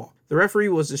pinfall. The referee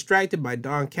was distracted by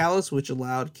Don Callis, which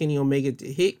allowed Kenny Omega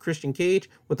to hit Christian Cage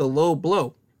with a low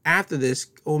blow. After this,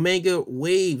 Omega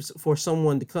waves for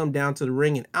someone to come down to the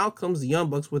ring, and out comes the Young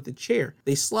Bucks with the chair.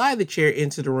 They slide the chair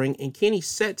into the ring, and Kenny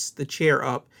sets the chair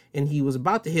up, and he was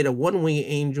about to hit a one-winged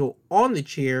angel on the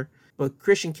chair, but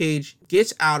Christian Cage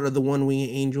gets out of the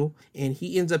one-winged angel, and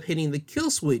he ends up hitting the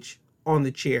kill switch on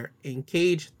the chair. And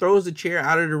Cage throws the chair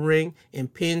out of the ring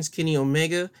and pins Kenny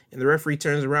Omega, and the referee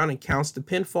turns around and counts the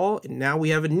pinfall, and now we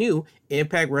have a new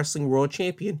Impact Wrestling World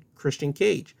Champion, Christian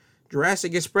Cage.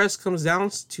 Jurassic Express comes down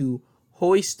to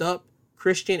hoist up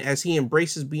Christian as he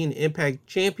embraces being the Impact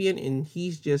Champion, and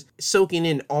he's just soaking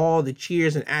in all the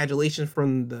cheers and adulation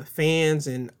from the fans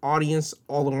and audience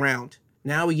all around.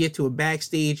 Now we get to a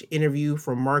backstage interview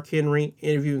from Mark Henry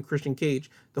interviewing Christian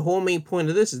Cage. The whole main point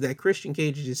of this is that Christian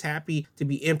Cage is just happy to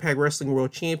be Impact Wrestling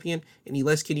World Champion, and he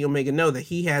lets Kenny Omega know that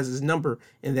he has his number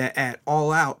and that at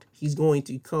All Out, he's going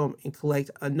to come and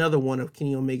collect another one of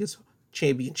Kenny Omega's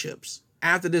championships.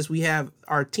 After this, we have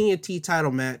our TNT title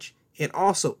match. And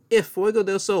also, if Fuego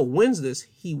del Sol wins this,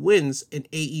 he wins an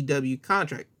AEW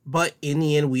contract. But in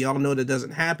the end, we all know that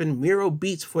doesn't happen. Miro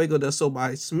beats Fuego del Sol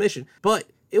by submission. But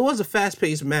it was a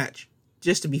fast-paced match,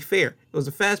 just to be fair. It was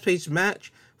a fast-paced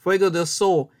match. Fuego del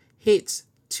Sol hits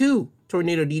 2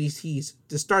 tornado DDTs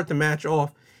to start the match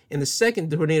off. And the second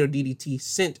tornado DDT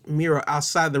sent Miro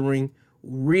outside the ring,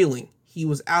 reeling. He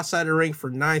was outside the ring for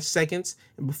 9 seconds,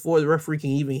 and before the referee can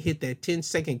even hit that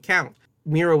 10-second count,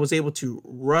 Miro was able to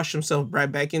rush himself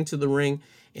right back into the ring,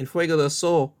 and Fuego del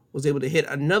Sol was able to hit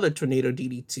another tornado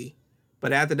DDT.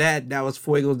 But after that, that was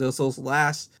Fuego del Sol's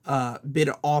last bit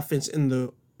of offense in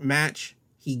the match.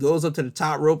 He goes up to the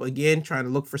top rope again, trying to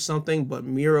look for something, but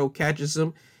Miro catches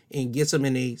him and gets him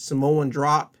in a Samoan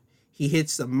drop. He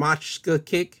hits the Machka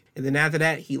kick, and then after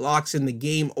that, he locks in the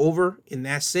game over, and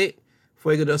that's it.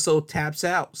 Fuego del Sol taps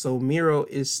out, so Miro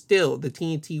is still the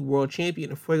TNT World Champion,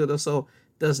 and Fuego del Sol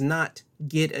does not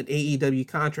get an AEW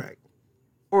contract.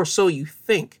 Or so you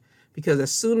think, because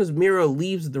as soon as Miro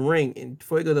leaves the ring and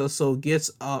Fuego del Sol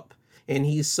gets up and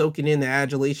he's soaking in the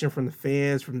adulation from the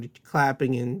fans, from the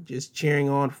clapping and just cheering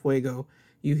on Fuego,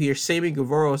 you hear Sammy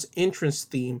Guevara's entrance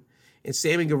theme, and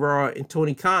Sammy Guevara and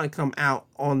Tony Khan come out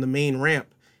on the main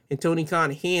ramp, and Tony Khan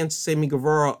hands Sammy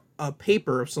Guevara a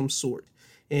paper of some sort.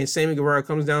 And Sammy Guevara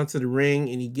comes down to the ring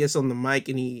and he gets on the mic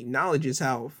and he acknowledges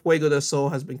how Fuego del Sol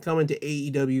has been coming to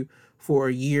AEW for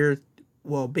a year.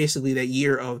 Well, basically that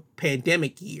year of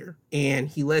pandemic year. And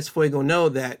he lets Fuego know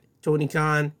that Tony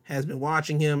Khan has been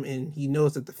watching him and he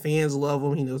knows that the fans love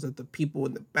him. He knows that the people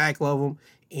in the back love him.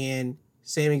 And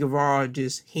Sammy Guevara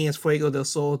just hands Fuego del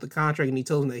Sol the contract and he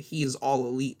tells him that he is all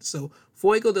elite. So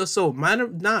Fuego del Sol might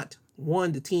have not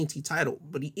won the TNT title,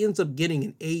 but he ends up getting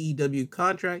an AEW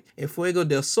contract, and Fuego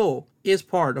del Sol is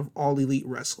part of All Elite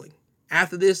Wrestling.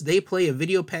 After this, they play a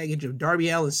video package of Darby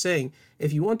Allin saying,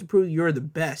 if you want to prove you're the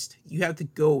best, you have to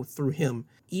go through him,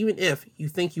 even if you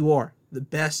think you are the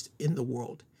best in the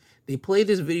world. They play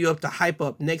this video up to hype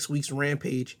up next week's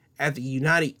Rampage at the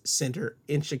United Center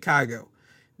in Chicago.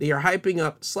 They are hyping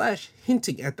up /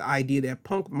 hinting at the idea that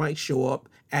Punk might show up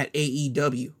at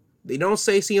AEW. They don't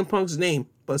say CM Punk's name,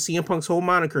 but CM Punk's whole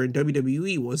moniker in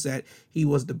WWE was that he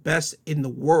was the best in the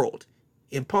world.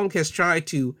 And Punk has tried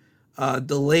to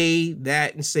delay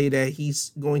that and say that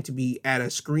he's going to be at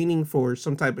a screening for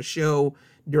some type of show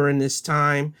during this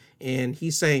time. And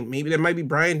he's saying maybe that might be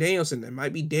Bryan Danielson. That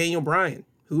might be Daniel Bryan.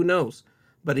 Who knows?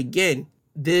 But again,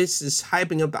 this is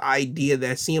hyping up the idea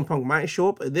that CM Punk might show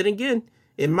up. And then again,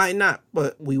 it might not.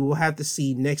 But we will have to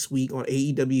see next week on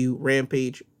AEW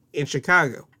Rampage in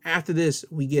Chicago. After this,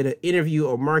 we get an interview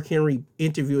of Mark Henry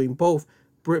interviewing both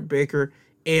Britt Baker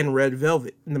and Red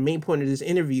Velvet. And the main point of this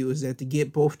interview is that to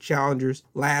get both challengers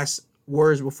last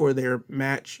words before their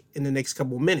match in the next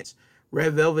couple of minutes.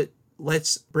 Red Velvet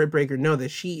lets Britt Baker know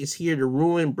that she is here to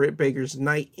ruin Britt Baker's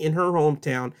night in her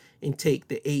hometown and take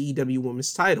the AEW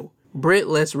Women's title. Britt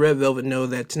lets Red Velvet know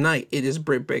that tonight it is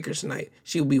Britt Baker's night.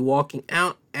 She will be walking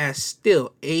out as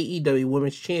still AEW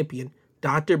Women's Champion,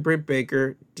 Dr. Britt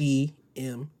Baker,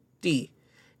 DMD.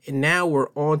 And now we're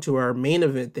on to our main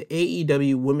event, the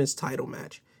AEW Women's title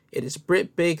match. It is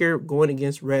Britt Baker going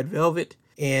against Red Velvet.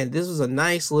 And this was a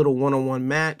nice little one-on-one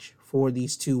match for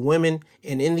these two women.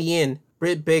 And in the end,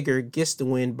 Britt Baker gets the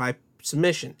win by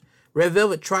submission. Red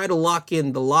Velvet tried to lock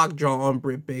in the lockjaw on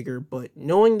Britt Baker, but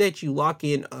knowing that you lock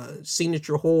in a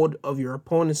signature hold of your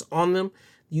opponents on them,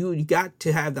 you got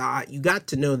to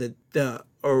know that the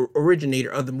originator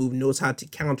of the move knows how to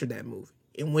counter that move,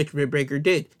 in which Britt Baker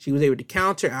did. She was able to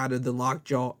counter out of the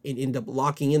lockjaw and end up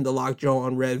locking in the lockjaw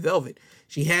on Red Velvet.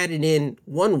 She had it in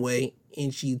one way,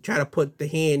 and she tried to put the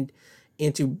hand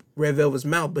into Red Velvet's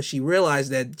mouth, but she realized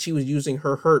that she was using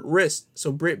her hurt wrist.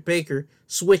 So Britt Baker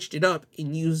switched it up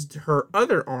and used her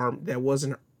other arm that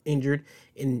wasn't injured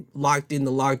and locked in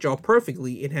the lockjaw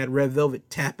perfectly and had Red Velvet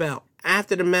tap out.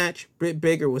 After the match, Britt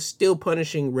Baker was still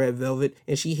punishing Red Velvet,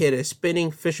 and she hit a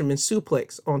spinning fisherman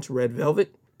suplex onto Red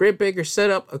Velvet. Britt Baker set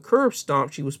up a curb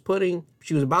stomp. She was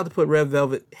about to put Red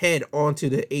Velvet head onto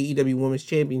the AEW Women's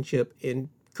Championship and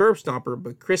curb stomper,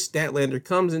 but Chris Statlander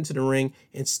comes into the ring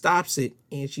and stops it,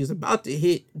 and she's about to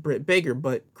hit Britt Baker,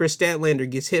 but Chris Statlander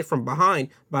gets hit from behind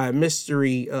by a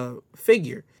mystery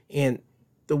figure, and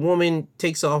the woman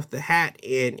takes off the hat,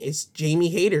 and it's Jamie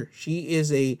Hayter. She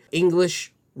is a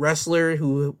English wrestler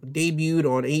who debuted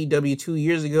on AEW 2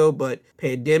 years ago, but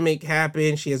pandemic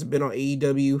happened. She hasn't been on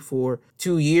AEW for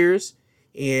 2 years,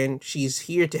 and she's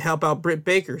here to help out Britt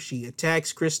Baker. She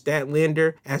attacks Chris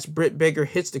Statlander as Britt Baker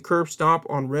hits the curb stomp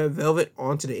on Red Velvet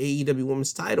onto the AEW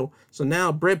Women's title. So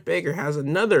now Britt Baker has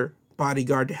another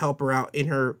bodyguard to help her out in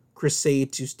her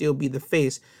crusade to still be the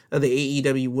face of the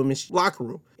AEW Women's locker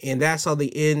room. And that's how they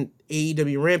end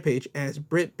AEW Rampage, as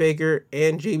Britt Baker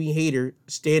and Jamie Hayter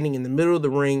standing in the middle of the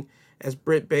ring, as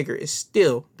Britt Baker is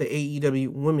still the AEW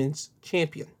Women's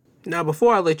Champion. Now,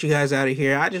 before I let you guys out of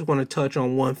here, I just want to touch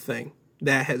on one thing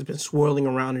that has been swirling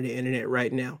around in the internet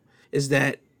right now, is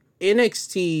that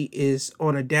NXT is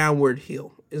on a downward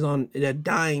hill, is on a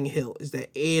dying hill, is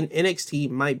that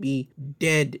NXT might be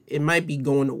dead, it might be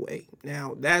going away.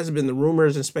 Now, that has been the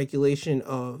rumors and speculation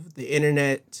of the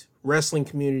internet wrestling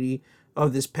community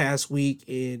of this past week,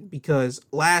 and because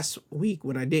last week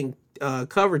when I didn't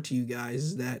cover to you guys,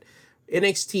 is that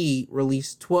NXT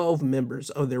released 12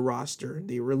 members of their roster.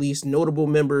 They released notable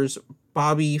members: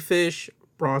 Bobby Fish,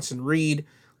 Bronson Reed,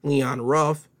 Leon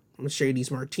Ruff,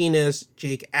 Mercedes Martinez,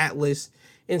 Jake Atlas,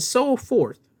 and so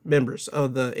forth, members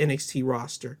of the NXT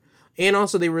roster. And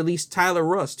also they released Tyler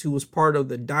Rust, who was part of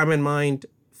the Diamond Mine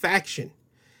faction.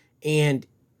 And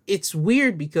it's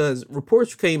weird because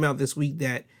reports came out this week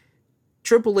that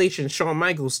Triple H and Shawn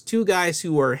Michaels, two guys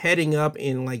who are heading up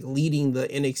and like leading the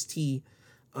NXT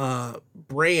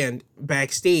brand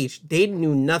backstage, they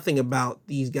knew nothing about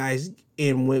these guys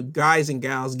and guys and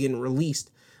gals getting released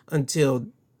until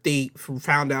they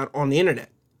found out on the internet.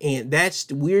 And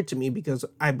that's weird to me, because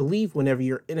I believe whenever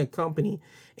you're in a company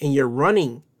and you're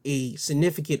running a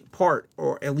significant part,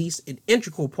 or at least an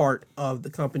integral part of the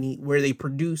company where they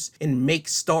produce and make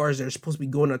stars that are supposed to be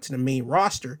going up to the main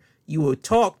roster, you will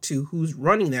talk to who's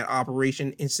running that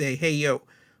operation and say, hey, yo,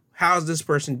 how's this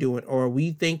person doing? Or are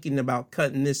we thinking about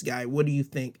cutting this guy? What do you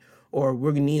think? Or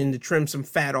we're needing to trim some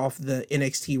fat off the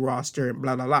NXT roster and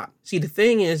blah, blah, blah. See, the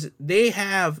thing is, they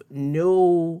have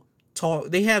no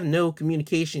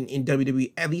communication in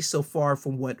WWE, at least so far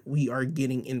from what we are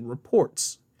getting in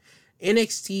reports.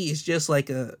 NXT is just like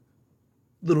a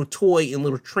little toy and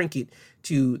little trinket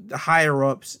to the higher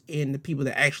ups and the people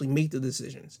that actually make the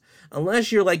decisions.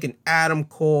 Unless you're like an Adam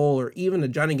Cole or even a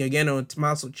Johnny Gargano and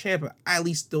Tommaso Ciampa, at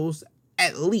least those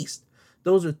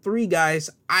are three guys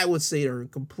I would say are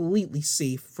completely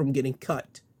safe from getting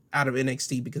cut out of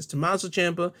NXT, because Tommaso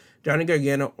Ciampa, Johnny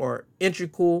Gargano are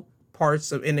integral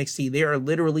parts of NXT. They are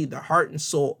literally the heart and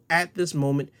soul at this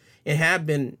moment and have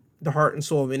been the heart and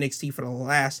soul of NXT for the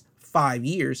last 5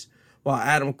 years. While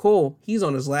Adam Cole, he's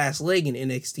on his last leg in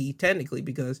NXT technically,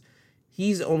 because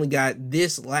he's only got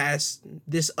this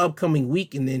upcoming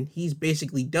week, and then he's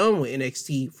basically done with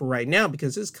NXT for right now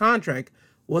because his contract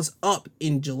was up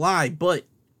in July. But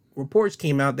reports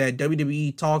came out that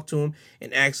WWE talked to him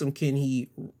and asked him, can he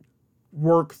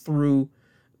work through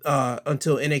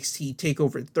until NXT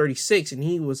TakeOver 36, and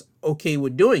he was okay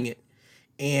with doing it.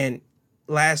 And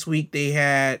last week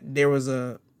there was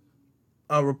a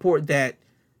report that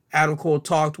Adam Cole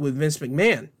talked with Vince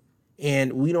McMahon,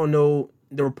 and we don't know,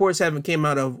 the reports haven't came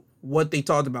out of what they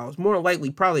talked about. It's more likely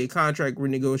probably a contract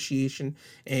renegotiation,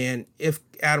 and if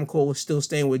Adam Cole is still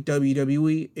staying with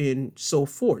WWE and so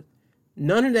forth.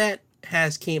 None of that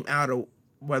has came out of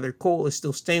whether Cole is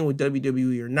still staying with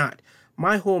WWE or not.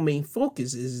 My whole main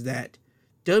focus is that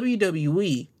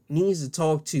WWE needs to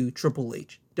talk to Triple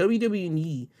H.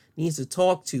 WWE needs to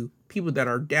talk to people that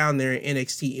are down there in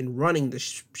NXT and running the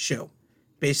show.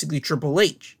 Basically Triple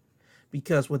H.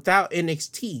 Because without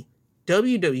NXT,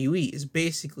 WWE is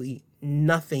basically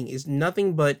nothing. It's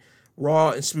nothing but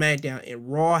Raw and SmackDown.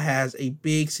 And Raw has a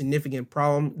big significant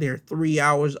problem. There are 3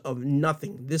 hours of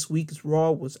nothing. This week's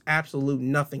Raw was absolute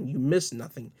nothing. You missed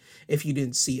nothing if you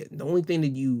didn't see it. The only thing that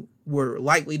you were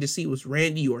likely to see was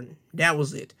Randy Orton. That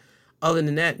was it. Other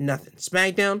than that, nothing.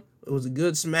 SmackDown, it was a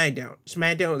good SmackDown.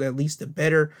 SmackDown was at least the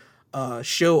better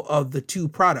show of the two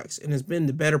products, and has been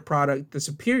the better product, the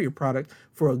superior product,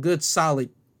 for a good solid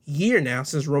year now,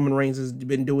 since Roman Reigns has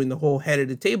been doing the whole head of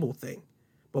the table thing.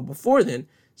 But before then,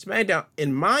 SmackDown,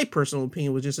 in my personal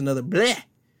opinion, was just another bleh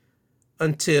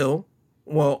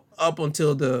up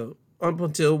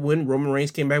until when Roman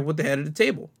Reigns came back with the head of the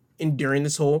table, and during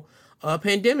this whole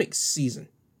pandemic season.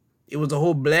 It was a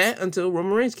whole bleh until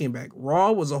Roman Reigns came back.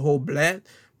 Raw was a whole bleh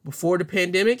before the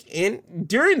pandemic and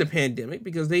during the pandemic,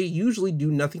 because they usually do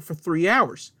nothing for 3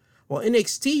 hours. While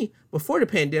NXT, before the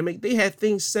pandemic, they had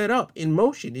things set up in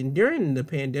motion. And during the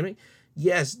pandemic,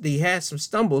 yes, they had some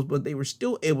stumbles, but they were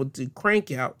still able to crank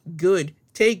out good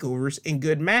takeovers and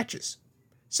good matches.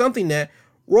 Something that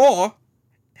Raw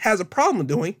has a problem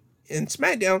doing, and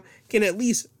SmackDown can at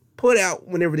least put out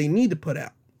whenever they need to put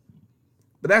out.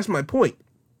 But that's my point.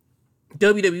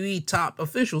 WWE top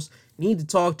officials need to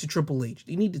talk to Triple H.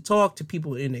 They need to talk to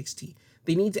people at NXT.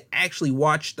 They need to actually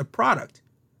watch the product.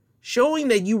 Showing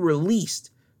that you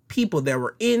released people that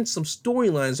were in some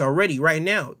storylines already right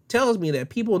now tells me that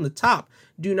people in the top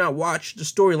do not watch the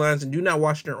storylines and do not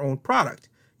watch their own product.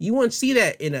 You wouldn't see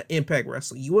that in an Impact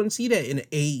Wrestling. You wouldn't see that in an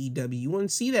AEW. You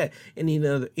wouldn't see that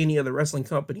in any other wrestling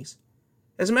companies.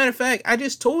 As a matter of fact, I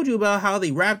just told you about how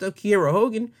they wrapped up Kiera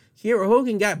Hogan. Kiera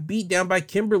Hogan got beat down by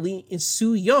Kimberly and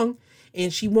Sue Young,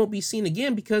 and she won't be seen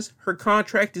again because her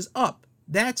contract is up.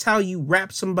 That's how you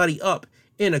wrap somebody up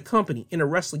in a company, in a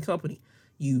wrestling company.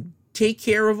 You take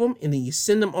care of them, and then you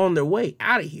send them on their way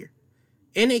out of here.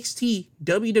 NXT,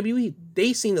 WWE,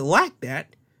 they seem to lack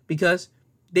that because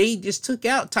they just took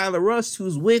out Tyler Rust,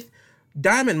 who's with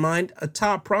Diamond Mine, a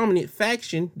top prominent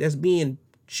faction that's being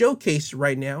showcased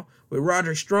right now, with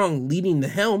Roderick Strong leading the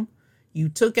helm. You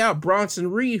took out Bronson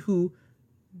Reed, who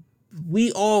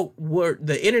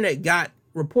the internet got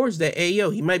reports that, hey, yo,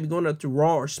 he might be going up to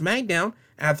Raw or SmackDown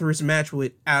after his match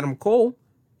with Adam Cole.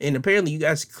 And apparently you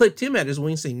guys clipped him at his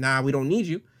wing saying, nah, we don't need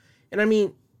you. And I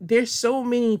mean, there's so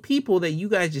many people that you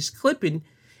guys just clipping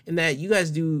and that you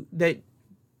guys do that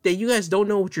you guys don't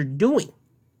know what you're doing.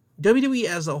 WWE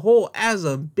as a whole, as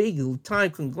a big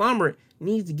time conglomerate,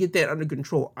 needs to get that under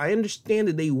control. I understand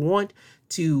that they want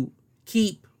to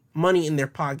keep money in their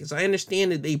pockets. I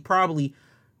understand that they probably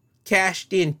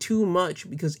cashed in too much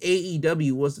because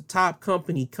AEW was the top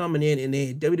company coming in, and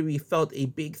WWE felt a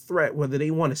big threat, whether they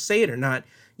want to say it or not.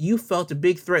 You felt a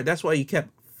big threat. That's why you kept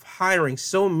hiring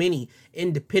so many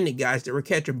independent guys that were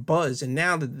catching buzz, and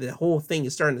now that the whole thing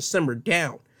is starting to simmer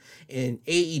down, and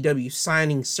AEW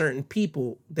signing certain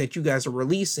people that you guys are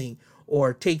releasing,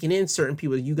 or taking in certain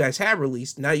people that you guys have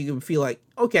released, now you can feel like,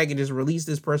 okay, I can just release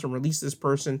this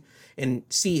person, and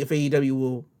see if AEW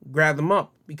will grab them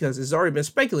up, because it's already been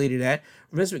speculated that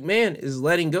Vince McMahon is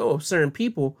letting go of certain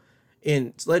people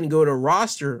and letting go to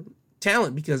roster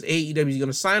talent because AEW is going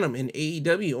to sign them, and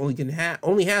AEW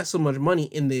only has so much money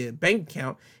in the bank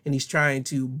account, and he's trying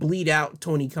to bleed out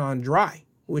Tony Khan dry,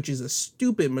 which is a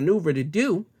stupid maneuver to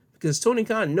do, because Tony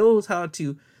Khan knows how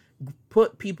to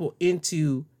put people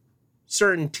into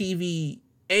certain TV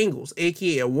angles,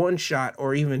 aka a one shot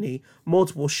or even a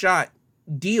multiple shot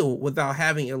deal, without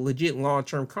having a legit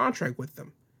long-term contract with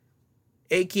them,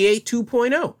 aka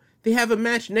 2.0. They have a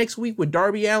match next week with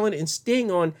Darby Allin and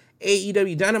Sting on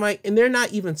AEW Dynamite, and they're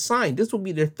not even signed. This will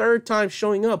be their third time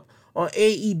showing up on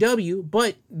AEW,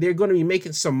 but they're going to be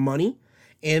making some money,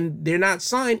 and they're not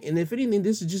signed. And if anything,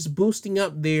 this is just boosting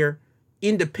up their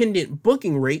independent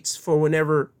booking rates for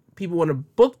whenever people want to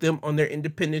book them on their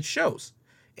independent shows.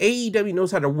 AEW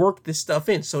knows how to work this stuff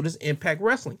in. So does Impact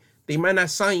Wrestling. They might not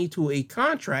sign you to a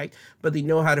contract, but they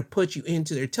know how to put you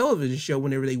into their television show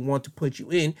whenever they want to put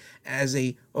you in as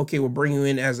a, okay, we'll bring you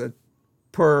in as a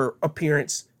per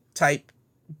appearance type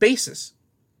basis.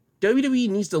 WWE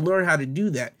needs to learn how to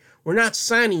do that. We're not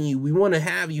signing you. We want to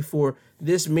have you for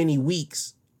this many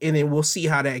weeks, and then we'll see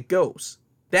how that goes.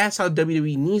 That's how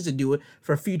WWE needs to do it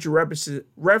for future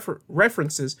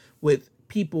references with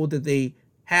people that they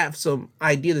have some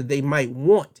idea that they might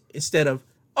want, instead of,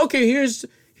 okay, here's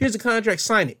the contract,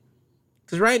 sign it.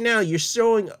 Because right now you're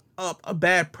showing up a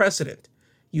bad precedent.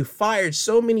 You fired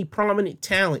so many prominent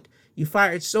talent. You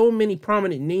fired so many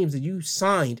prominent names that you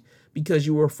signed because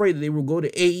you were afraid that they would go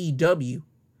to AEW,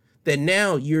 that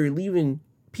now you're leaving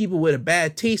people with a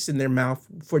bad taste in their mouth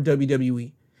for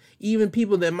WWE. Even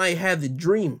people that might have the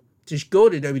dream to go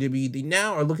to WWE, they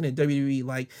now are looking at WWE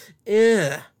like,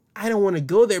 I don't want to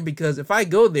go there, because if I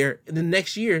go there in the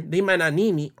next year, they might not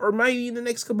need me, or maybe in the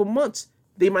next couple months,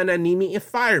 they might not need me and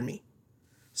fire me.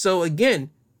 So again,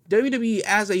 WWE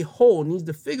as a whole needs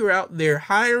to figure out their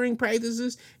hiring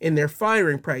practices and their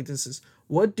firing practices.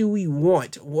 What do we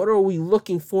want? What are we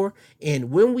looking for?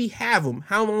 And when we have them,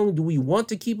 how long do we want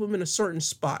to keep them in a certain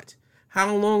spot?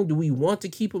 How long do we want to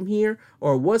keep them here?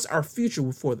 Or what's our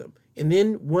future for them? And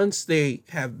then once they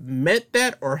have met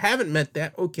that or haven't met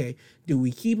that, okay, do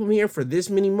we keep them here for this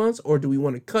many months, or do we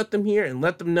want to cut them here and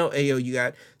let them know, hey, yo, you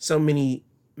got so many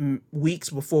weeks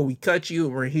before we cut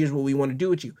you, or here's what we want to do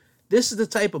with you. This is the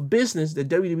type of business that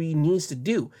WWE needs to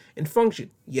do and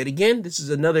function. Yet again, this is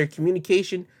another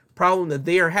communication problem that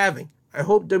they are having. I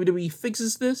hope WWE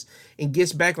fixes this and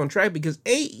gets back on track, because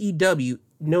AEW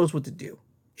knows what to do.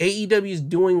 AEW is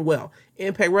doing well.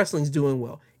 Impact Wrestling is doing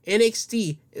well.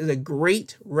 NXT is a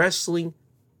great wrestling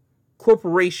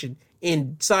corporation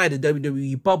inside the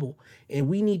WWE bubble, and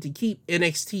we need to keep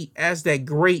NXT as that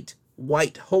great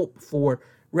white hope for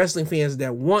wrestling fans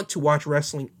that want to watch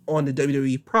wrestling on the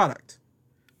WWE product.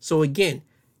 So again,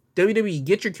 WWE,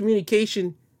 get your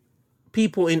communication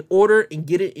people in order and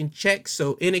get it in check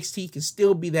so NXT can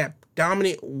still be that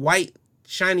dominant white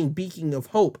shining beacon of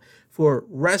hope for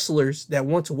wrestlers that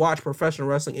want to watch professional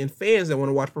wrestling and fans that want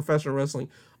to watch professional wrestling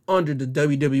under the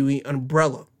WWE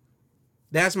umbrella.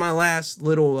 That's my last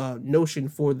little notion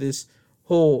for this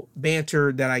whole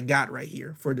banter that I got right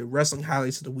here for the wrestling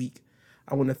highlights of the week.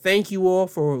 I want to thank you all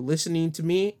for listening to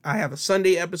me. I have a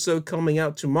Sunday episode coming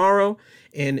out tomorrow,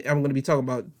 and I'm going to be talking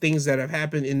about things that have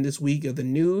happened in this week of the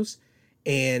news.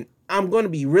 And I'm going to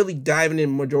be really diving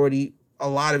in a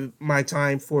lot of my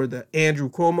time for the Andrew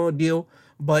Cuomo deal,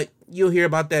 but you'll hear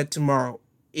about that tomorrow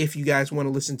if you guys want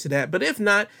to listen to that. But if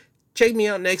not, check me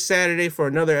out next Saturday for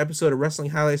another episode of Wrestling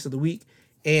Highlights of the Week.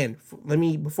 And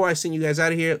before I send you guys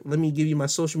out of here, let me give you my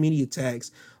social media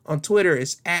tags. On Twitter,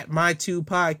 it's at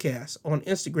My2Podcast. On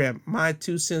Instagram,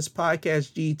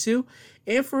 My2CentsPodcastG2.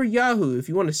 And for Yahoo, if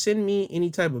you want to send me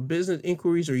any type of business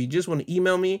inquiries or you just want to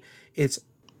email me, it's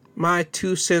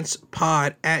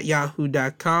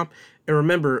My2CentsPod@yahoo.com. And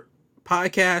remember,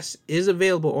 podcast is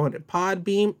available on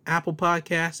Podbeam, Apple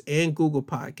Podcasts, and Google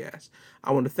Podcasts.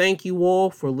 I want to thank you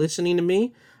all for listening to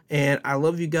me. And I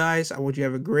love you guys. I want you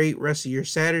to have a great rest of your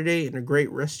Saturday and a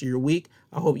great rest of your week.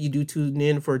 I hope you do tune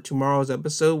in for tomorrow's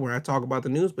episode where I talk about the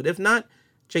news. But if not,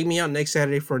 check me out next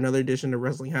Saturday for another edition of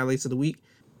Wrestling Highlights of the Week.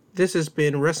 This has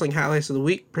been Wrestling Highlights of the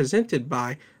Week, presented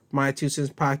by My 2 Cents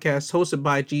Podcast, hosted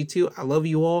by G2. I love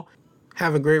you all.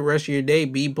 Have a great rest of your day.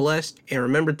 Be blessed. And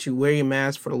remember to wear your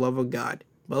mask for the love of God.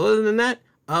 But other than that,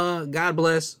 God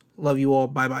bless. Love you all.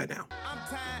 Bye-bye now. I'm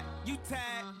tired, you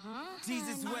tired.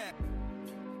 Jesus wept.